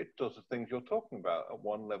level, it does the things you're talking about. At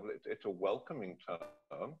one level, it's a welcoming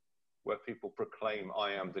term where people proclaim,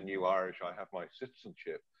 I am the new Irish, I have my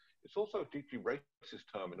citizenship. It's also a deeply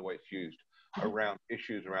racist term in the way it's used around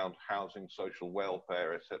issues around housing, social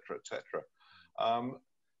welfare, etc., etc.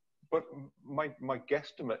 But my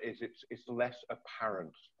guesstimate is it's less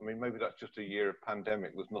apparent. I mean, maybe that's just a year of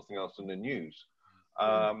pandemic. There's nothing else in the news.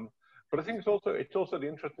 But I think it's also the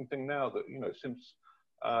interesting thing now that, you know, since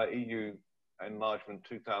EU enlargement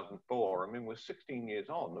 2004, I mean, we're 16 years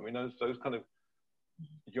on. I mean, those kind of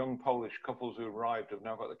young Polish couples who arrived have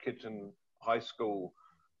now got the kids in high school.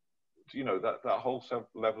 You know, that whole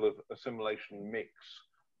level of assimilation mix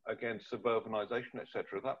against suburbanization,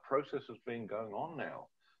 etc. That process has been going on now.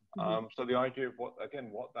 So the idea of what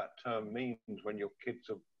that term means when your kids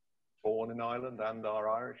are born in Ireland and are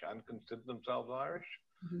Irish and consider themselves Irish,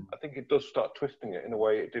 I think it does start twisting it in a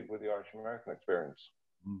way it did with the Irish American experience.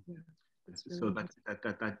 Yeah, so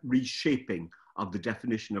that reshaping of the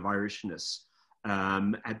definition of Irishness,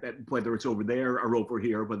 whether it's over there or over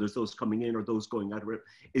here, whether it's those coming in or those going out,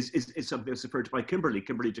 is something that's referred to by Kimberly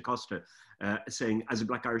DaCosta, saying, as a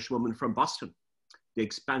Black Irish woman from Boston, the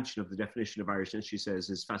expansion of the definition of Irishness, she says,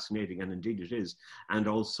 is fascinating, and indeed it is. And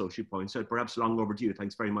also, she points out, perhaps long overdue,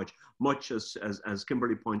 thanks very much. Much as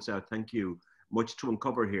Kimberly points out, thank you, much to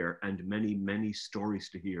uncover here, and many, many stories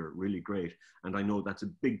to hear, really great. And I know that's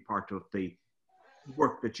a big part of the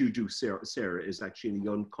work that you do, Sarah, is actually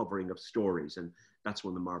the uncovering of stories. And that's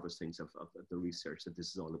one of the marvelous things of the research that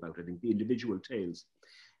this is all about, I think, the individual tales.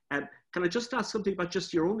 Can I just ask something about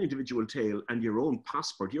just your own individual tale and your own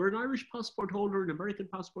passport? You're an Irish passport holder, an American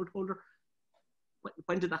passport holder.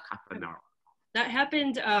 When did that happen now? That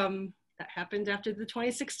happened after the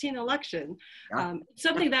 2016 election. Yeah.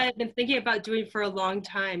 Something that I've been thinking about doing for a long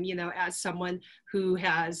time, you know, as someone who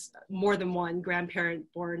has more than one grandparent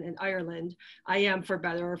born in Ireland. I am, for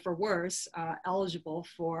better or for worse, eligible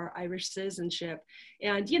for Irish citizenship.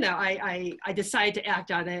 And, you know, I decided to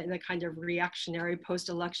act on it in a kind of reactionary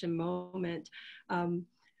post-election moment.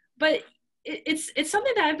 But it's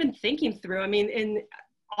something that I've been thinking through. I mean, in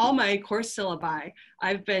all my course syllabi,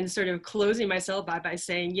 I've been sort of closing my syllabi by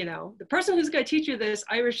saying, you know, the person who's going to teach you this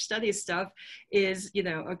Irish studies stuff is, you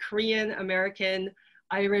know, a Korean American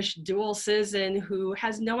Irish dual citizen who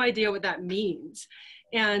has no idea what that means.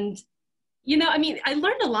 And You know, I mean, I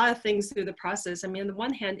learned a lot of things through the process. I mean, on the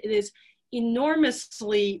one hand, it is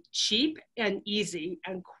enormously cheap and easy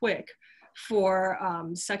and quick for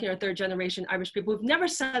second or third generation Irish people who've never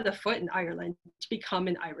set a foot in Ireland to become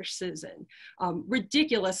an Irish citizen.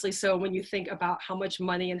 Ridiculously so when you think about how much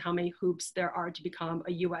money and how many hoops there are to become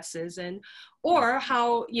a US citizen, or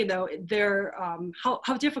how, you know,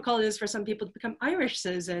 how difficult it is for some people to become Irish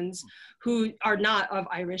citizens who are not of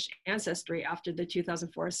Irish ancestry after the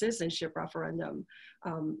 2004 citizenship referendum.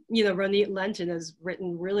 You know, Ronit Lenton has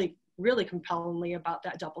written really compellingly about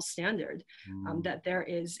that double standard, that there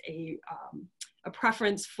is a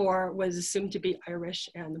preference for what is assumed to be Irish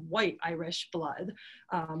and white Irish blood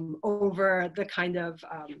over the kind of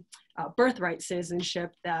birthright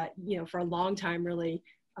citizenship that, you know, for a long time really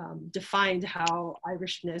defined how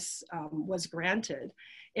Irishness was granted.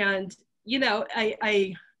 And, you know,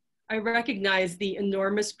 I recognize the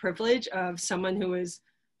enormous privilege of someone who is,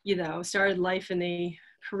 you know, started life in a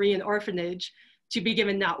Korean orphanage to be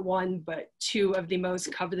given not one, but two of the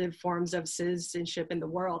most coveted forms of citizenship in the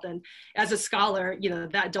world. And as a scholar, you know,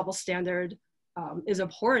 that double standard is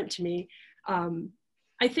abhorrent to me.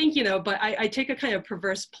 I think, you know, but I take a kind of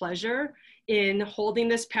perverse pleasure in holding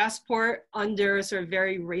this passport under sort of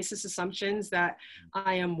very racist assumptions that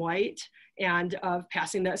I am white, and of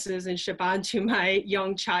passing that citizenship on to my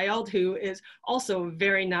young child who is also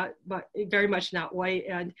very much not white.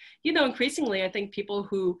 And, you know, increasingly, I think people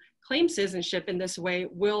who claim citizenship in this way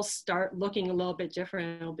will start looking a little bit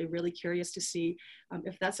different. I'll be really curious to see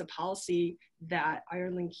if that's a policy that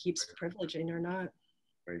Ireland keeps privileging or not.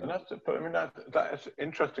 And that's, I mean, that's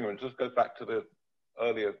interesting. It just goes back to the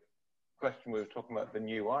earlier question we were talking about, the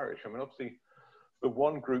new Irish. I mean, obviously, the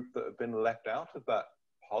one group that have been left out of that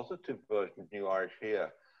positive version of new Irish here,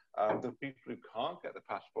 the people who can't get the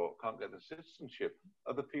passport, can't get the citizenship,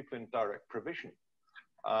 are the people in direct provision,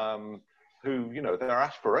 who, you know, their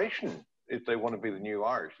aspiration is they want to be the new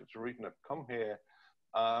Irish. It's a reason they've come here,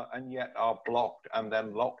 and yet are blocked and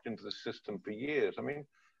then locked into the system for years. I mean,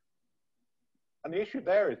 and the issue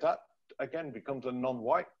there is that, again, becomes a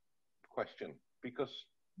non-white question, because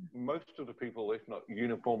most of the people, if not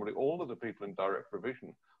uniformly all of the people in direct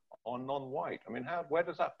provision, are non-white. I mean, where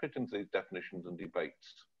does that fit into these definitions and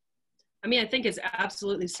debates? I mean, I think it's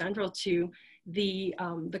absolutely central to the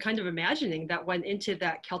kind of imagining that went into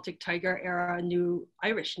that Celtic Tiger era new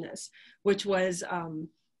Irishness, which was,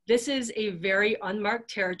 this is a very unmarked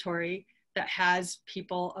territory that has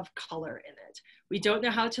people of color in it. We don't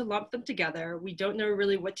know how to lump them together. We don't know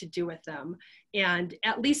really what to do with them. And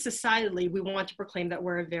at least societally, we want to proclaim that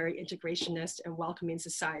we're a very integrationist and welcoming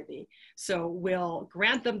society. So we'll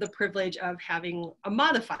grant them the privilege of having a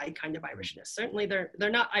modified kind of Irishness. Certainly they're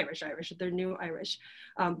not Irish, they're new Irish.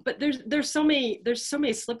 But there's so many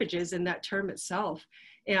slippages in that term itself.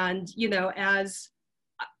 And, you know,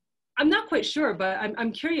 I'm not quite sure, but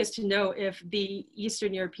I'm curious to know if the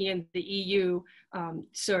Eastern European, the EU,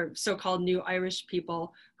 so-called new Irish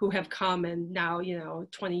people who have come and now, you know,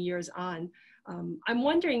 20 years on, I'm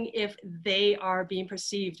wondering if they are being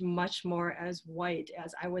perceived much more as white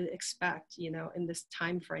as I would expect, you know, in this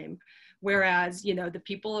time frame. Whereas, you know, the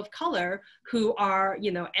people of color who are,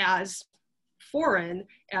 you know, as foreign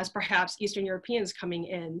as perhaps Eastern Europeans coming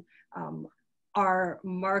in, are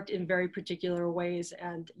marked in very particular ways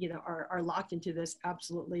and, you know, are locked into this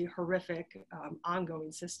absolutely horrific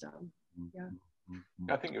ongoing system. Yeah.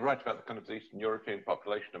 I think you're right about the kind of the Eastern European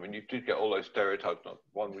population. I mean, you did get all those stereotypes, not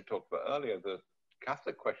one we talked about earlier, the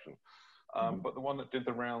Catholic question, but the one that did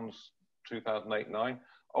the rounds 2008-9,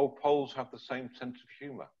 old Poles have the same sense of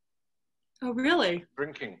humor. Oh, really?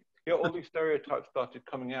 Drinking. Yeah, all these stereotypes started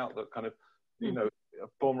coming out that kind of, you know,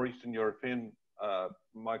 former Eastern European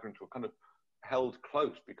migrants were kind of held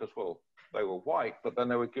close because, well, they were white, but then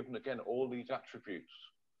they were given, again, all these attributes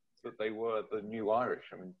that they were the new Irish,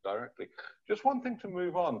 I mean, directly. Just one thing to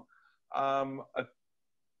move on. A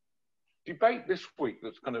debate this week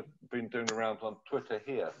that's kind of been doing the rounds on Twitter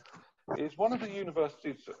here is one of the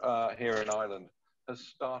universities here in Ireland has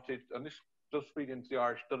started, and this does feed into the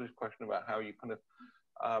Irish studies question about how you kind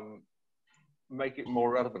of make it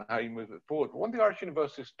more relevant, how you move it forward. But one of the Irish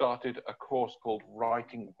universities started a course called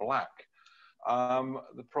Writing Black.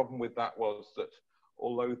 The problem with that was that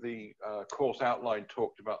although the course outline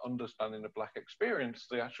talked about understanding the Black experience,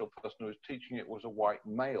 the actual person who was teaching it was a white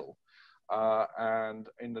male. And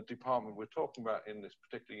in the department we're talking about in this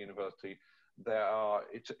particular university,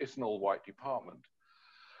 it's an all-white department.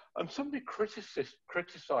 And somebody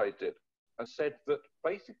criticized it and said that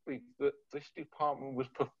basically that this department was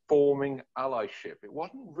performing allyship. It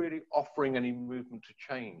wasn't really offering any movement to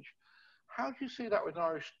change. How do you see that with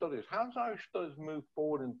Irish studies? How does Irish studies move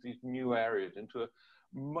forward into these new areas, into a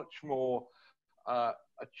much more a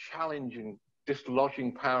challenging,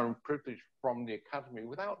 dislodging power and privilege from the academy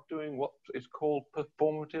without doing what is called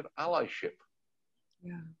performative allyship?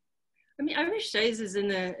 Yeah, I mean, Irish Studies is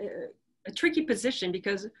in a tricky position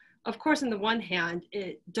because, of course, on the one hand,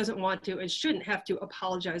 it doesn't want to, it shouldn't have to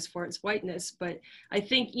apologize for its whiteness. But I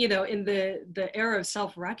think, you know, in the era of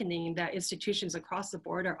self-reckoning that institutions across the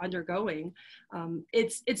board are undergoing,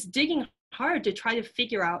 it's digging hard to try to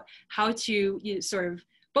figure out how to sort of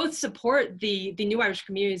both support the new Irish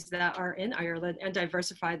communities that are in Ireland and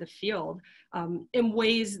diversify the field in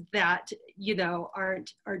ways that, you know,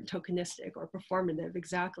 aren't tokenistic or performative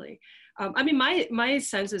exactly. I mean, my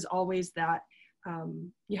sense is always that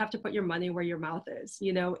you have to put your money where your mouth is.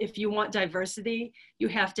 You know, if you want diversity, you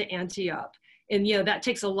have to ante up. And, you know, that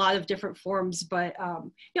takes a lot of different forms, but,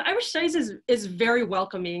 you know, Irish Studies is very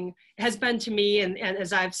welcoming. It has been to me, and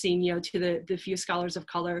as I've seen, you know, to the few scholars of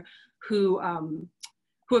color who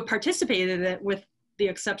have participated in it, with the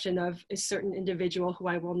exception of a certain individual who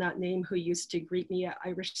I will not name, who used to greet me at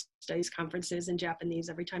Irish Studies conferences in Japanese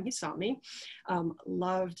every time he saw me.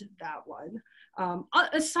 Loved that one.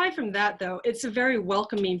 Aside from that, though, it's a very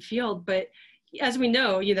welcoming field, but as we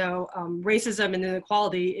know, you know, racism and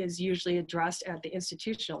inequality is usually addressed at the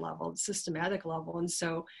institutional level, the systematic level. And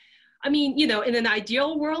so, I mean, you know, in an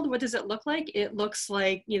ideal world, what does it look like? It looks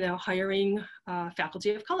like, you know, hiring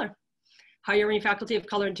faculty of color. Hiring faculty of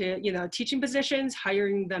color into, you know, teaching positions,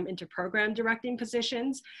 hiring them into program directing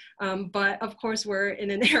positions. But of course, we're in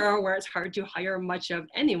an era where it's hard to hire much of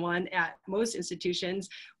anyone at most institutions,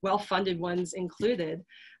 well-funded ones included.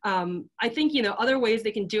 I think, you know, other ways they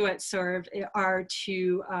can do it sort of are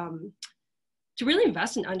to really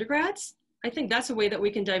invest in undergrads. I think that's a way that we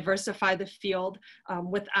can diversify the field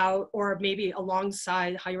without, or maybe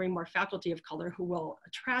alongside hiring more faculty of color who will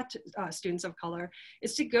attract students of color,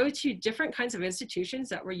 is to go to different kinds of institutions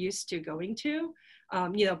that we're used to going to.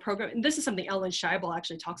 You know, and this is something Ellen Scheibel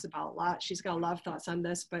actually talks about a lot. She's got a lot of thoughts on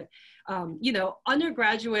this, but you know,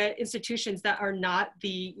 undergraduate institutions that are not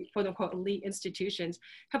the quote unquote elite institutions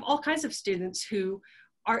have all kinds of students who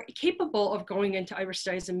are capable of going into Irish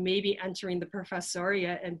Studies and maybe entering the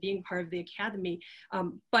professoriate and being part of the academy.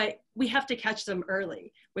 But we have to catch them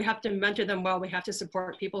early. We have to mentor them well. We have to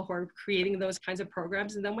support people who are creating those kinds of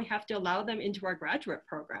programs. And then we have to allow them into our graduate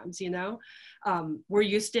programs, you know? We're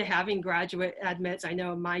used to having graduate admits, I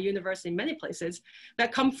know in my university, many places,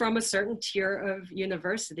 that come from a certain tier of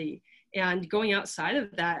university. And going outside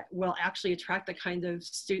of that will actually attract the kind of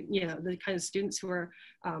the kind of students who are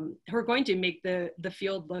going to make the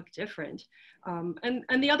field look different. And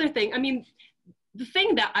the other thing, I mean, the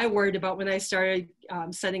thing that I worried about when I started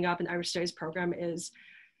setting up an Irish Studies program is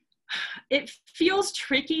it feels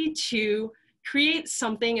tricky to create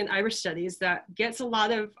something in Irish Studies that gets a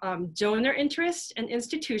lot of donor interest and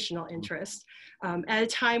institutional interest at a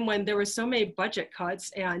time when there were so many budget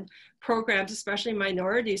cuts and programs, especially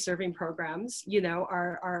minority serving programs, you know,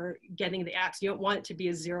 are getting the axe. You don't want it to be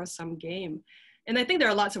a zero-sum game. And I think there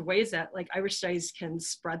are lots of ways that like Irish Studies can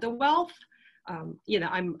spread the wealth. You know,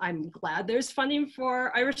 I'm glad there's funding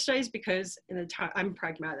for Irish Studies because in a time, I'm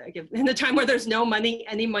pragmatic. In a time where there's no money,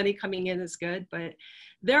 any money coming in is good, but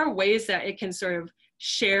there are ways that it can sort of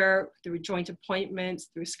share through joint appointments,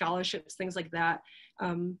 through scholarships, things like that.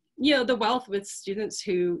 You know, the wealth with students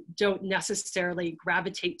who don't necessarily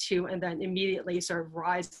gravitate to and then immediately sort of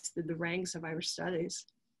rise to the ranks of Irish Studies.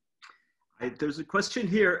 There's a question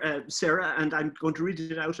here, Sarah, and I'm going to read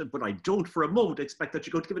it out, but I don't for a moment expect that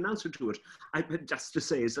you're going to give an answer to it. Just to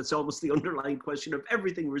say is that's almost the underlying question of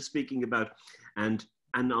everything we're speaking about. And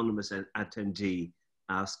anonymous attendee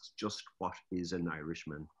asks, just what is an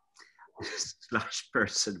Irishman? /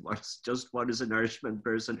 person, what is an Irishman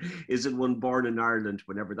person? Is it one born in Ireland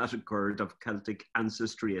whenever that occurred, of Celtic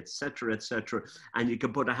ancestry, etc., etc.? And you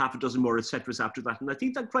can put a half a dozen more etceteras after that. And I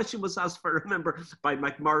think that question was asked, if I remember, by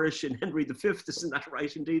MacMorrish and Henry V. Isn't that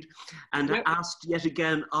right, indeed? And yep. Asked yet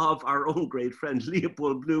again of our own great friend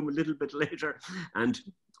Leopold Bloom a little bit later. And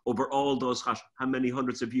over all those, how many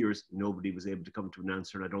hundreds of years, nobody was able to come to an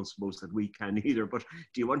answer, and I don't suppose that we can either. But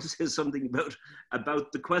do you want to say something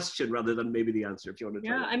about the question rather than maybe the answer, if you want to?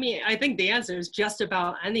 Yeah, I mean, I think the answer is just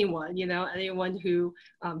about anyone, you know, anyone who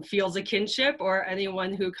feels a kinship, or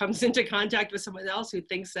anyone who comes into contact with someone else who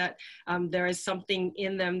thinks that there is something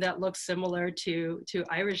in them that looks similar to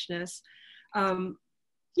Irishness.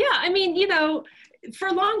 Yeah, I mean, you know, for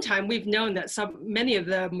a long time, we've known that many of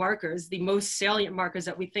the markers, the most salient markers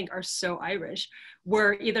that we think are so Irish,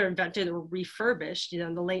 were either invented or refurbished, you know,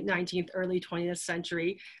 in the late 19th, early 20th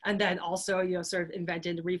century, and then also, you know, sort of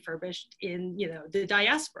invented and refurbished in, you know, the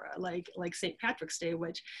diaspora, like St. Patrick's Day,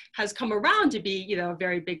 which has come around to be, you know, a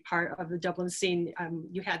very big part of the Dublin scene.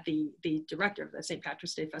 You had the director of the St.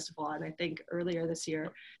 Patrick's Day Festival on, I think, earlier this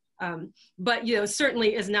year. But, you know,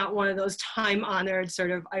 certainly is not one of those time-honored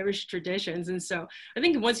sort of Irish traditions. And so I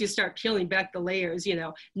think once you start peeling back the layers, you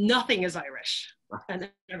know, nothing is Irish and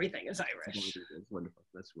everything is Irish. That's wonderful.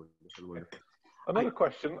 That's wonderful. Wonderful. Another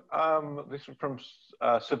question, this is from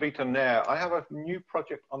Savita Nair. I have a new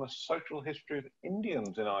project on a social history of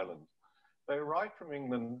Indians in Ireland. They write from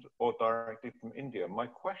England or directly from India. My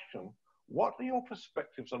question, what are your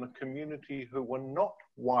perspectives on a community who were not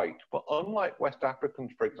white, but unlike West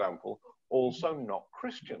Africans, for example, also not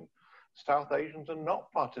Christian? South Asians are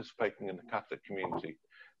not participating in the Catholic community.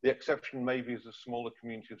 The exception maybe is a smaller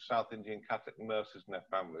community of South Indian Catholic nurses and their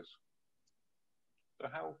families. So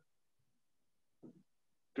how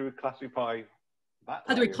do we classify that?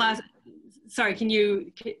 How do we class? Sorry, can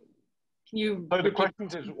you? So the question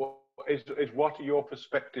is what are your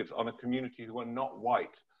perspectives on a community who are not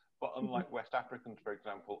white, but unlike West Africans, for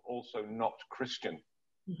example, also not Christian?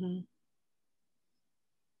 Mm-hmm.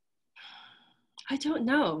 I don't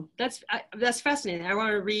know. That's fascinating. I want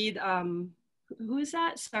to read. Who is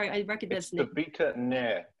that? Sorry, I recognize the Savita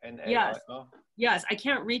Nair. Yes. Yes, I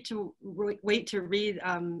can't wait to read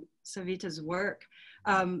Savita's work.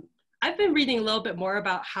 I've been reading a little bit more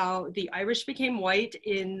about how the Irish became white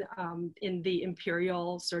in the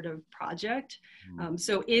imperial sort of project.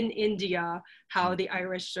 So in India, how the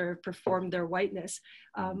Irish sort of performed their whiteness.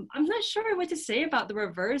 I'm not sure what to say about the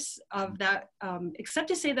reverse of that, except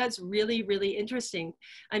to say that's really, really interesting.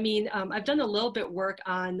 I mean, I've done a little bit work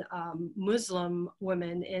on Muslim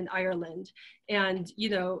women in Ireland, and, you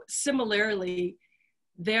know, similarly,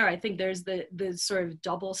 there, I think there's the sort of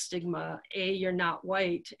double stigma. A, you're not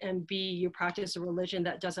white, and B, you practice a religion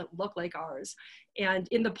that doesn't look like ours. And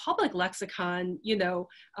in the public lexicon, you know,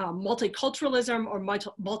 multiculturalism or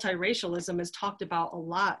multiracialism is talked about a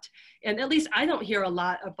lot. And at least I don't hear a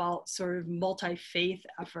lot about sort of multi-faith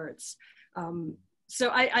efforts. So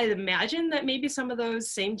I imagine that maybe some of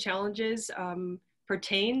those same challenges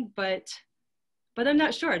pertain, but I'm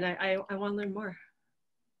not sure, and I want to learn more.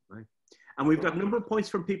 And we've got a number of points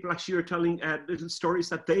from people actually who are telling little stories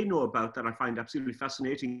that they know about that I find absolutely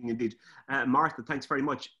fascinating indeed. Martha, thanks very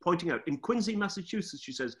much. Pointing out, in Quincy, Massachusetts,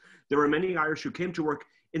 she says, there were many Irish who came to work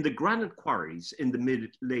in the granite quarries in the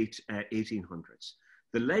late 1800s.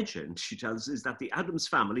 The legend, she tells, is that the Adams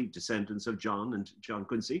family, descendants of John and John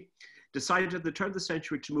Quincy, decided at the turn of the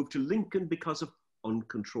century to move to Lincoln because of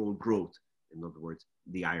uncontrolled growth. In other words,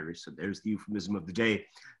 the Irish. So there's the euphemism of the day.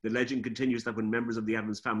 The legend continues that when members of the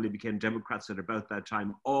Adams family became Democrats at about that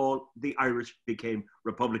time, all the Irish became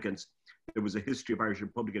Republicans. There was a history of Irish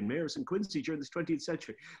Republican mayors in Quincy during this 20th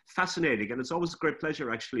century. Fascinating. And it's always a great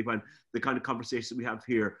pleasure, actually, when the kind of conversation we have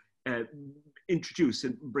here introduce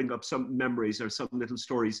and bring up some memories or some little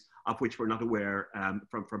stories of which we're not aware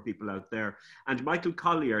from people out there. And Michael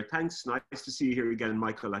Collier, thanks, nice to see you here again,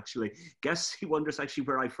 Michael, actually. Guess he wonders actually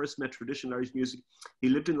where I first met traditional Irish music. He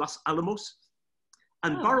lived in Los Alamos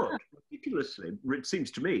and borrowed, ridiculously, it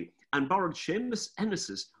seems to me, and borrowed Seamus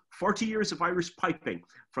Ennis's 40 years of Irish piping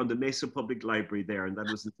from the Mesa Public Library there, and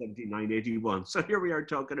that was in 1781. So here we are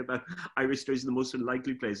talking about Irish stories in the most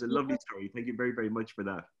unlikely place. A lovely story. Thank you very, very much for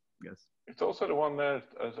that. Yes. It's also the one there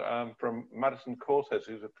from Madison Cortez,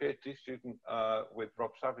 who's a PhD student with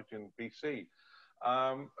Rob Savage in BC,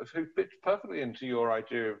 who fits perfectly into your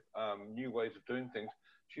idea of new ways of doing things.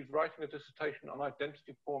 She's writing a dissertation on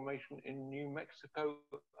identity formation in New Mexico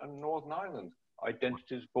and Northern Ireland,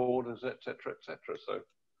 identities, borders, etc., etc. So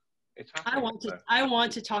it's happening. I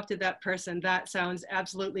want to talk to that person. That sounds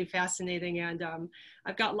absolutely fascinating, and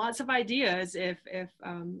I've got lots of ideas. If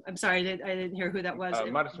I'm sorry, I didn't hear who that was.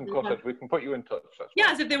 Madison Cortez, we can put you in touch.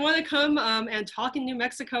 Yes, if they want to come and talk in New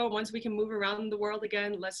Mexico, once we can move around the world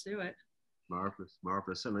again, let's do it. Marvelous,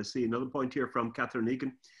 marvelous. And I see another point here from Catherine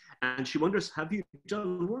Egan, and she wonders, have you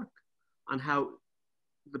done work on how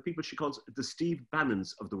the people she calls the Steve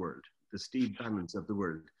Bannons of the world, the Steve Bannons of the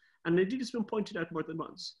world, and indeed it's been pointed out more than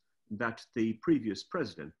once that the previous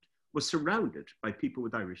president was surrounded by people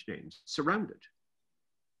with Irish names, surrounded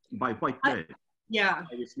by white men,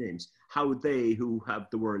 Irish names, how they who have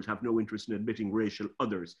the world have no interest in admitting racial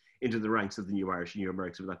others into the ranks of the new Irish and new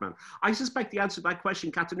Americans for that matter. I suspect the answer to that question,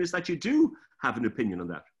 Catherine, is that you do have an opinion on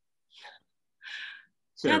that.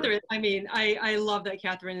 Catherine, I mean, I love that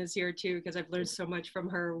Catherine is here too, because I've learned so much from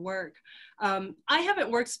her work. I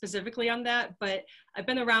haven't worked specifically on that, but I've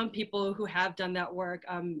been around people who have done that work.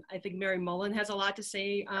 I think Mary Mullen has a lot to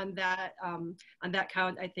say on that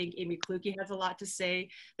count. I think Amy Kluge has a lot to say.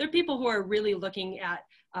 There are people who are really looking at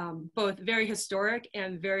both very historic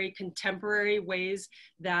and very contemporary ways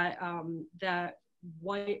that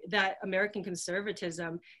that American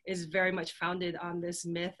conservatism is very much founded on this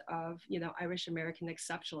myth of, you know, Irish American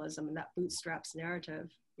exceptionalism and that bootstraps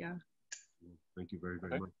narrative. Yeah. Thank you very,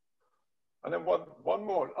 very much. And then one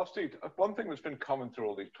more, obviously, one thing that's been common through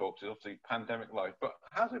all these talks is obviously pandemic life, but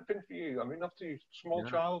how's it been for you? I mean, obviously small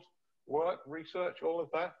child, work, research, all of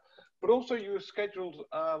that, but also you were scheduled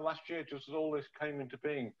last year, just as all this came into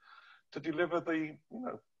being, to deliver the, you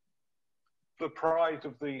know, the prize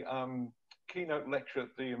of the keynote lecture at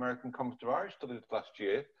the American Conference of Irish Studies last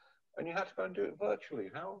year, and you had to go and do it virtually.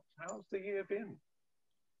 How's the year been?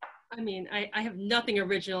 I mean, I have nothing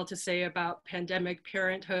original to say about pandemic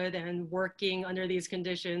parenthood and working under these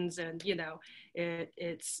conditions. And, you know,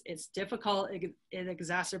 it's difficult. It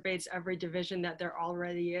exacerbates every division that there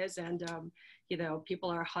already is. And, you know, people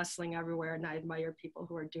are hustling everywhere, and I admire people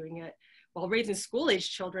who are doing it while raising school-age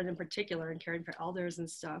children in particular and caring for elders and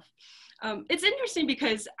stuff. It's interesting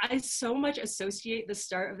because I so much associate the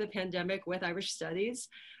start of the pandemic with Irish studies.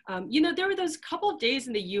 You know, there were those couple of days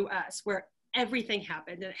in the US where everything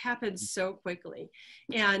happened. It happened so quickly.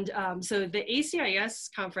 And so the ACIS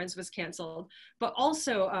conference was canceled, but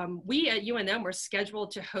also we at UNM were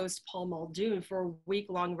scheduled to host Paul Muldoon for a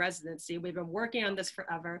week-long residency. We've been working on this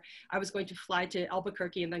forever. I was going to fly to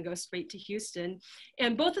Albuquerque and then go straight to Houston.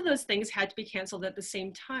 And both of those things had to be canceled at the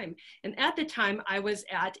same time. And at the time, I was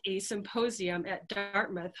at a symposium at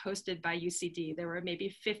Dartmouth hosted by UCD. There were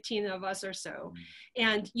maybe 15 of us or so.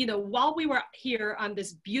 And, you know, while we were here on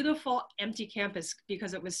this beautiful empty campus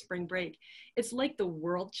because it was spring break, it's like the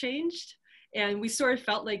world changed. And we sort of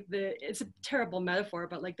felt like it's a terrible metaphor,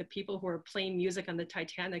 but like the people who were playing music on the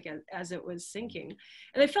Titanic as it was sinking.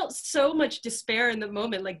 And I felt so much despair in the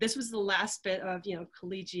moment. Like this was the last bit of, you know,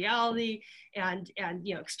 collegiality and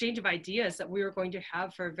you know, exchange of ideas that we were going to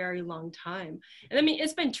have for a very long time. And I mean,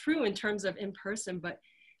 it's been true in terms of in person, but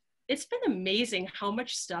it's been amazing how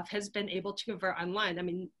much stuff has been able to convert online. I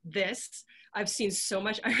mean, I've seen so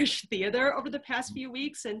much Irish theater over the past few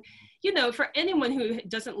weeks. And, you know, for anyone who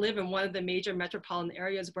doesn't live in one of the major metropolitan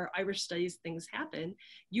areas where Irish studies things happen,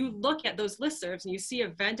 you look at those listservs and you see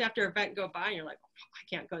event after event go by and you're like, oh,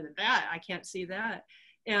 I can't go to that. I can't see that.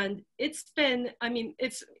 And it's been, I mean,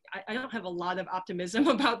 I don't have a lot of optimism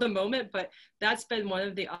about the moment, but that's been one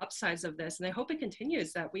of the upsides of this. And I hope it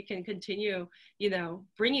continues, that we can continue, you know,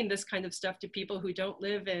 bringing this kind of stuff to people who don't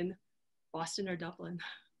live in Boston or Dublin.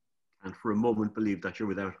 And for a moment, believe that you're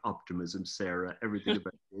without optimism, Sarah. Everything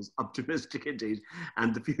about you is optimistic indeed.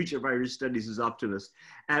 And the future of Irish studies is optimist.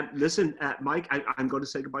 Listen, Mike, I'm going to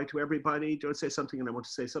say goodbye to everybody. Don't say something, and I want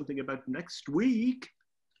to say something about next week.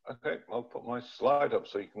 Okay, I'll put my slide up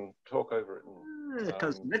so you can talk over it.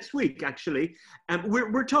 Because next week, actually,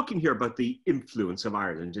 we're talking here about the influence of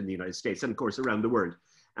Ireland in the United States and, of course, around the world.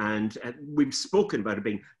 And we've spoken about it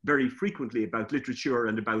being very frequently about literature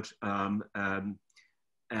and about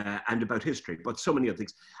history, but so many other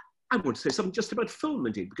things. I want to say something just about film,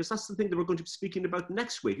 indeed, because that's the thing that we're going to be speaking about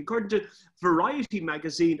next week. According to Variety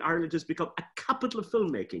magazine, Ireland has become a capital of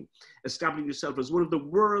filmmaking, establishing itself as one of the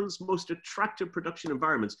world's most attractive production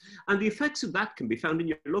environments. And the effects of that can be found in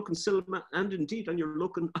your local cinema and indeed on your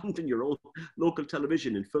local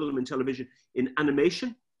television, in film and television, in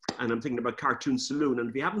animation. And I'm thinking about Cartoon Saloon. And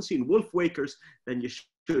if you haven't seen Wolf Wakers, then you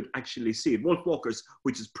should actually see it. Wolf Walkers,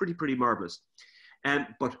 which is pretty marvelous.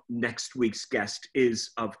 But next week's guest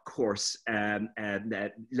is, of course,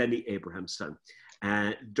 Lenny Abrahamson,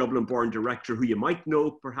 Dublin-born director who you might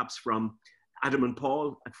know perhaps from Adam and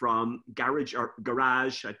Paul, from Garage,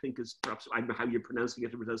 I think is perhaps, I don't know how you're pronouncing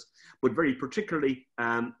it, but very particularly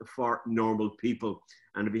for Normal People.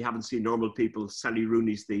 And if you haven't seen Normal People, Sally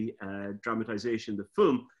Rooney's the dramatization, the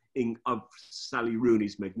film of Sally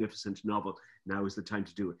Rooney's magnificent novel. Now is the time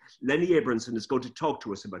to do it. Lenny Abrahamson is going to talk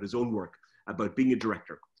to us about his own work, about being a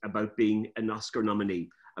director, about being an Oscar nominee,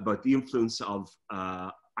 about the influence of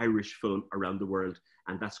Irish film around the world.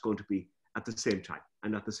 And that's going to be at the same time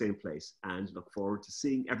and at the same place. And look forward to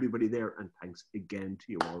seeing everybody there. And thanks again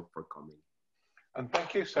to you all for coming. And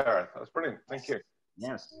thank you, Sarah. That's brilliant. Thank you.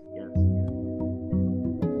 Yes, yes.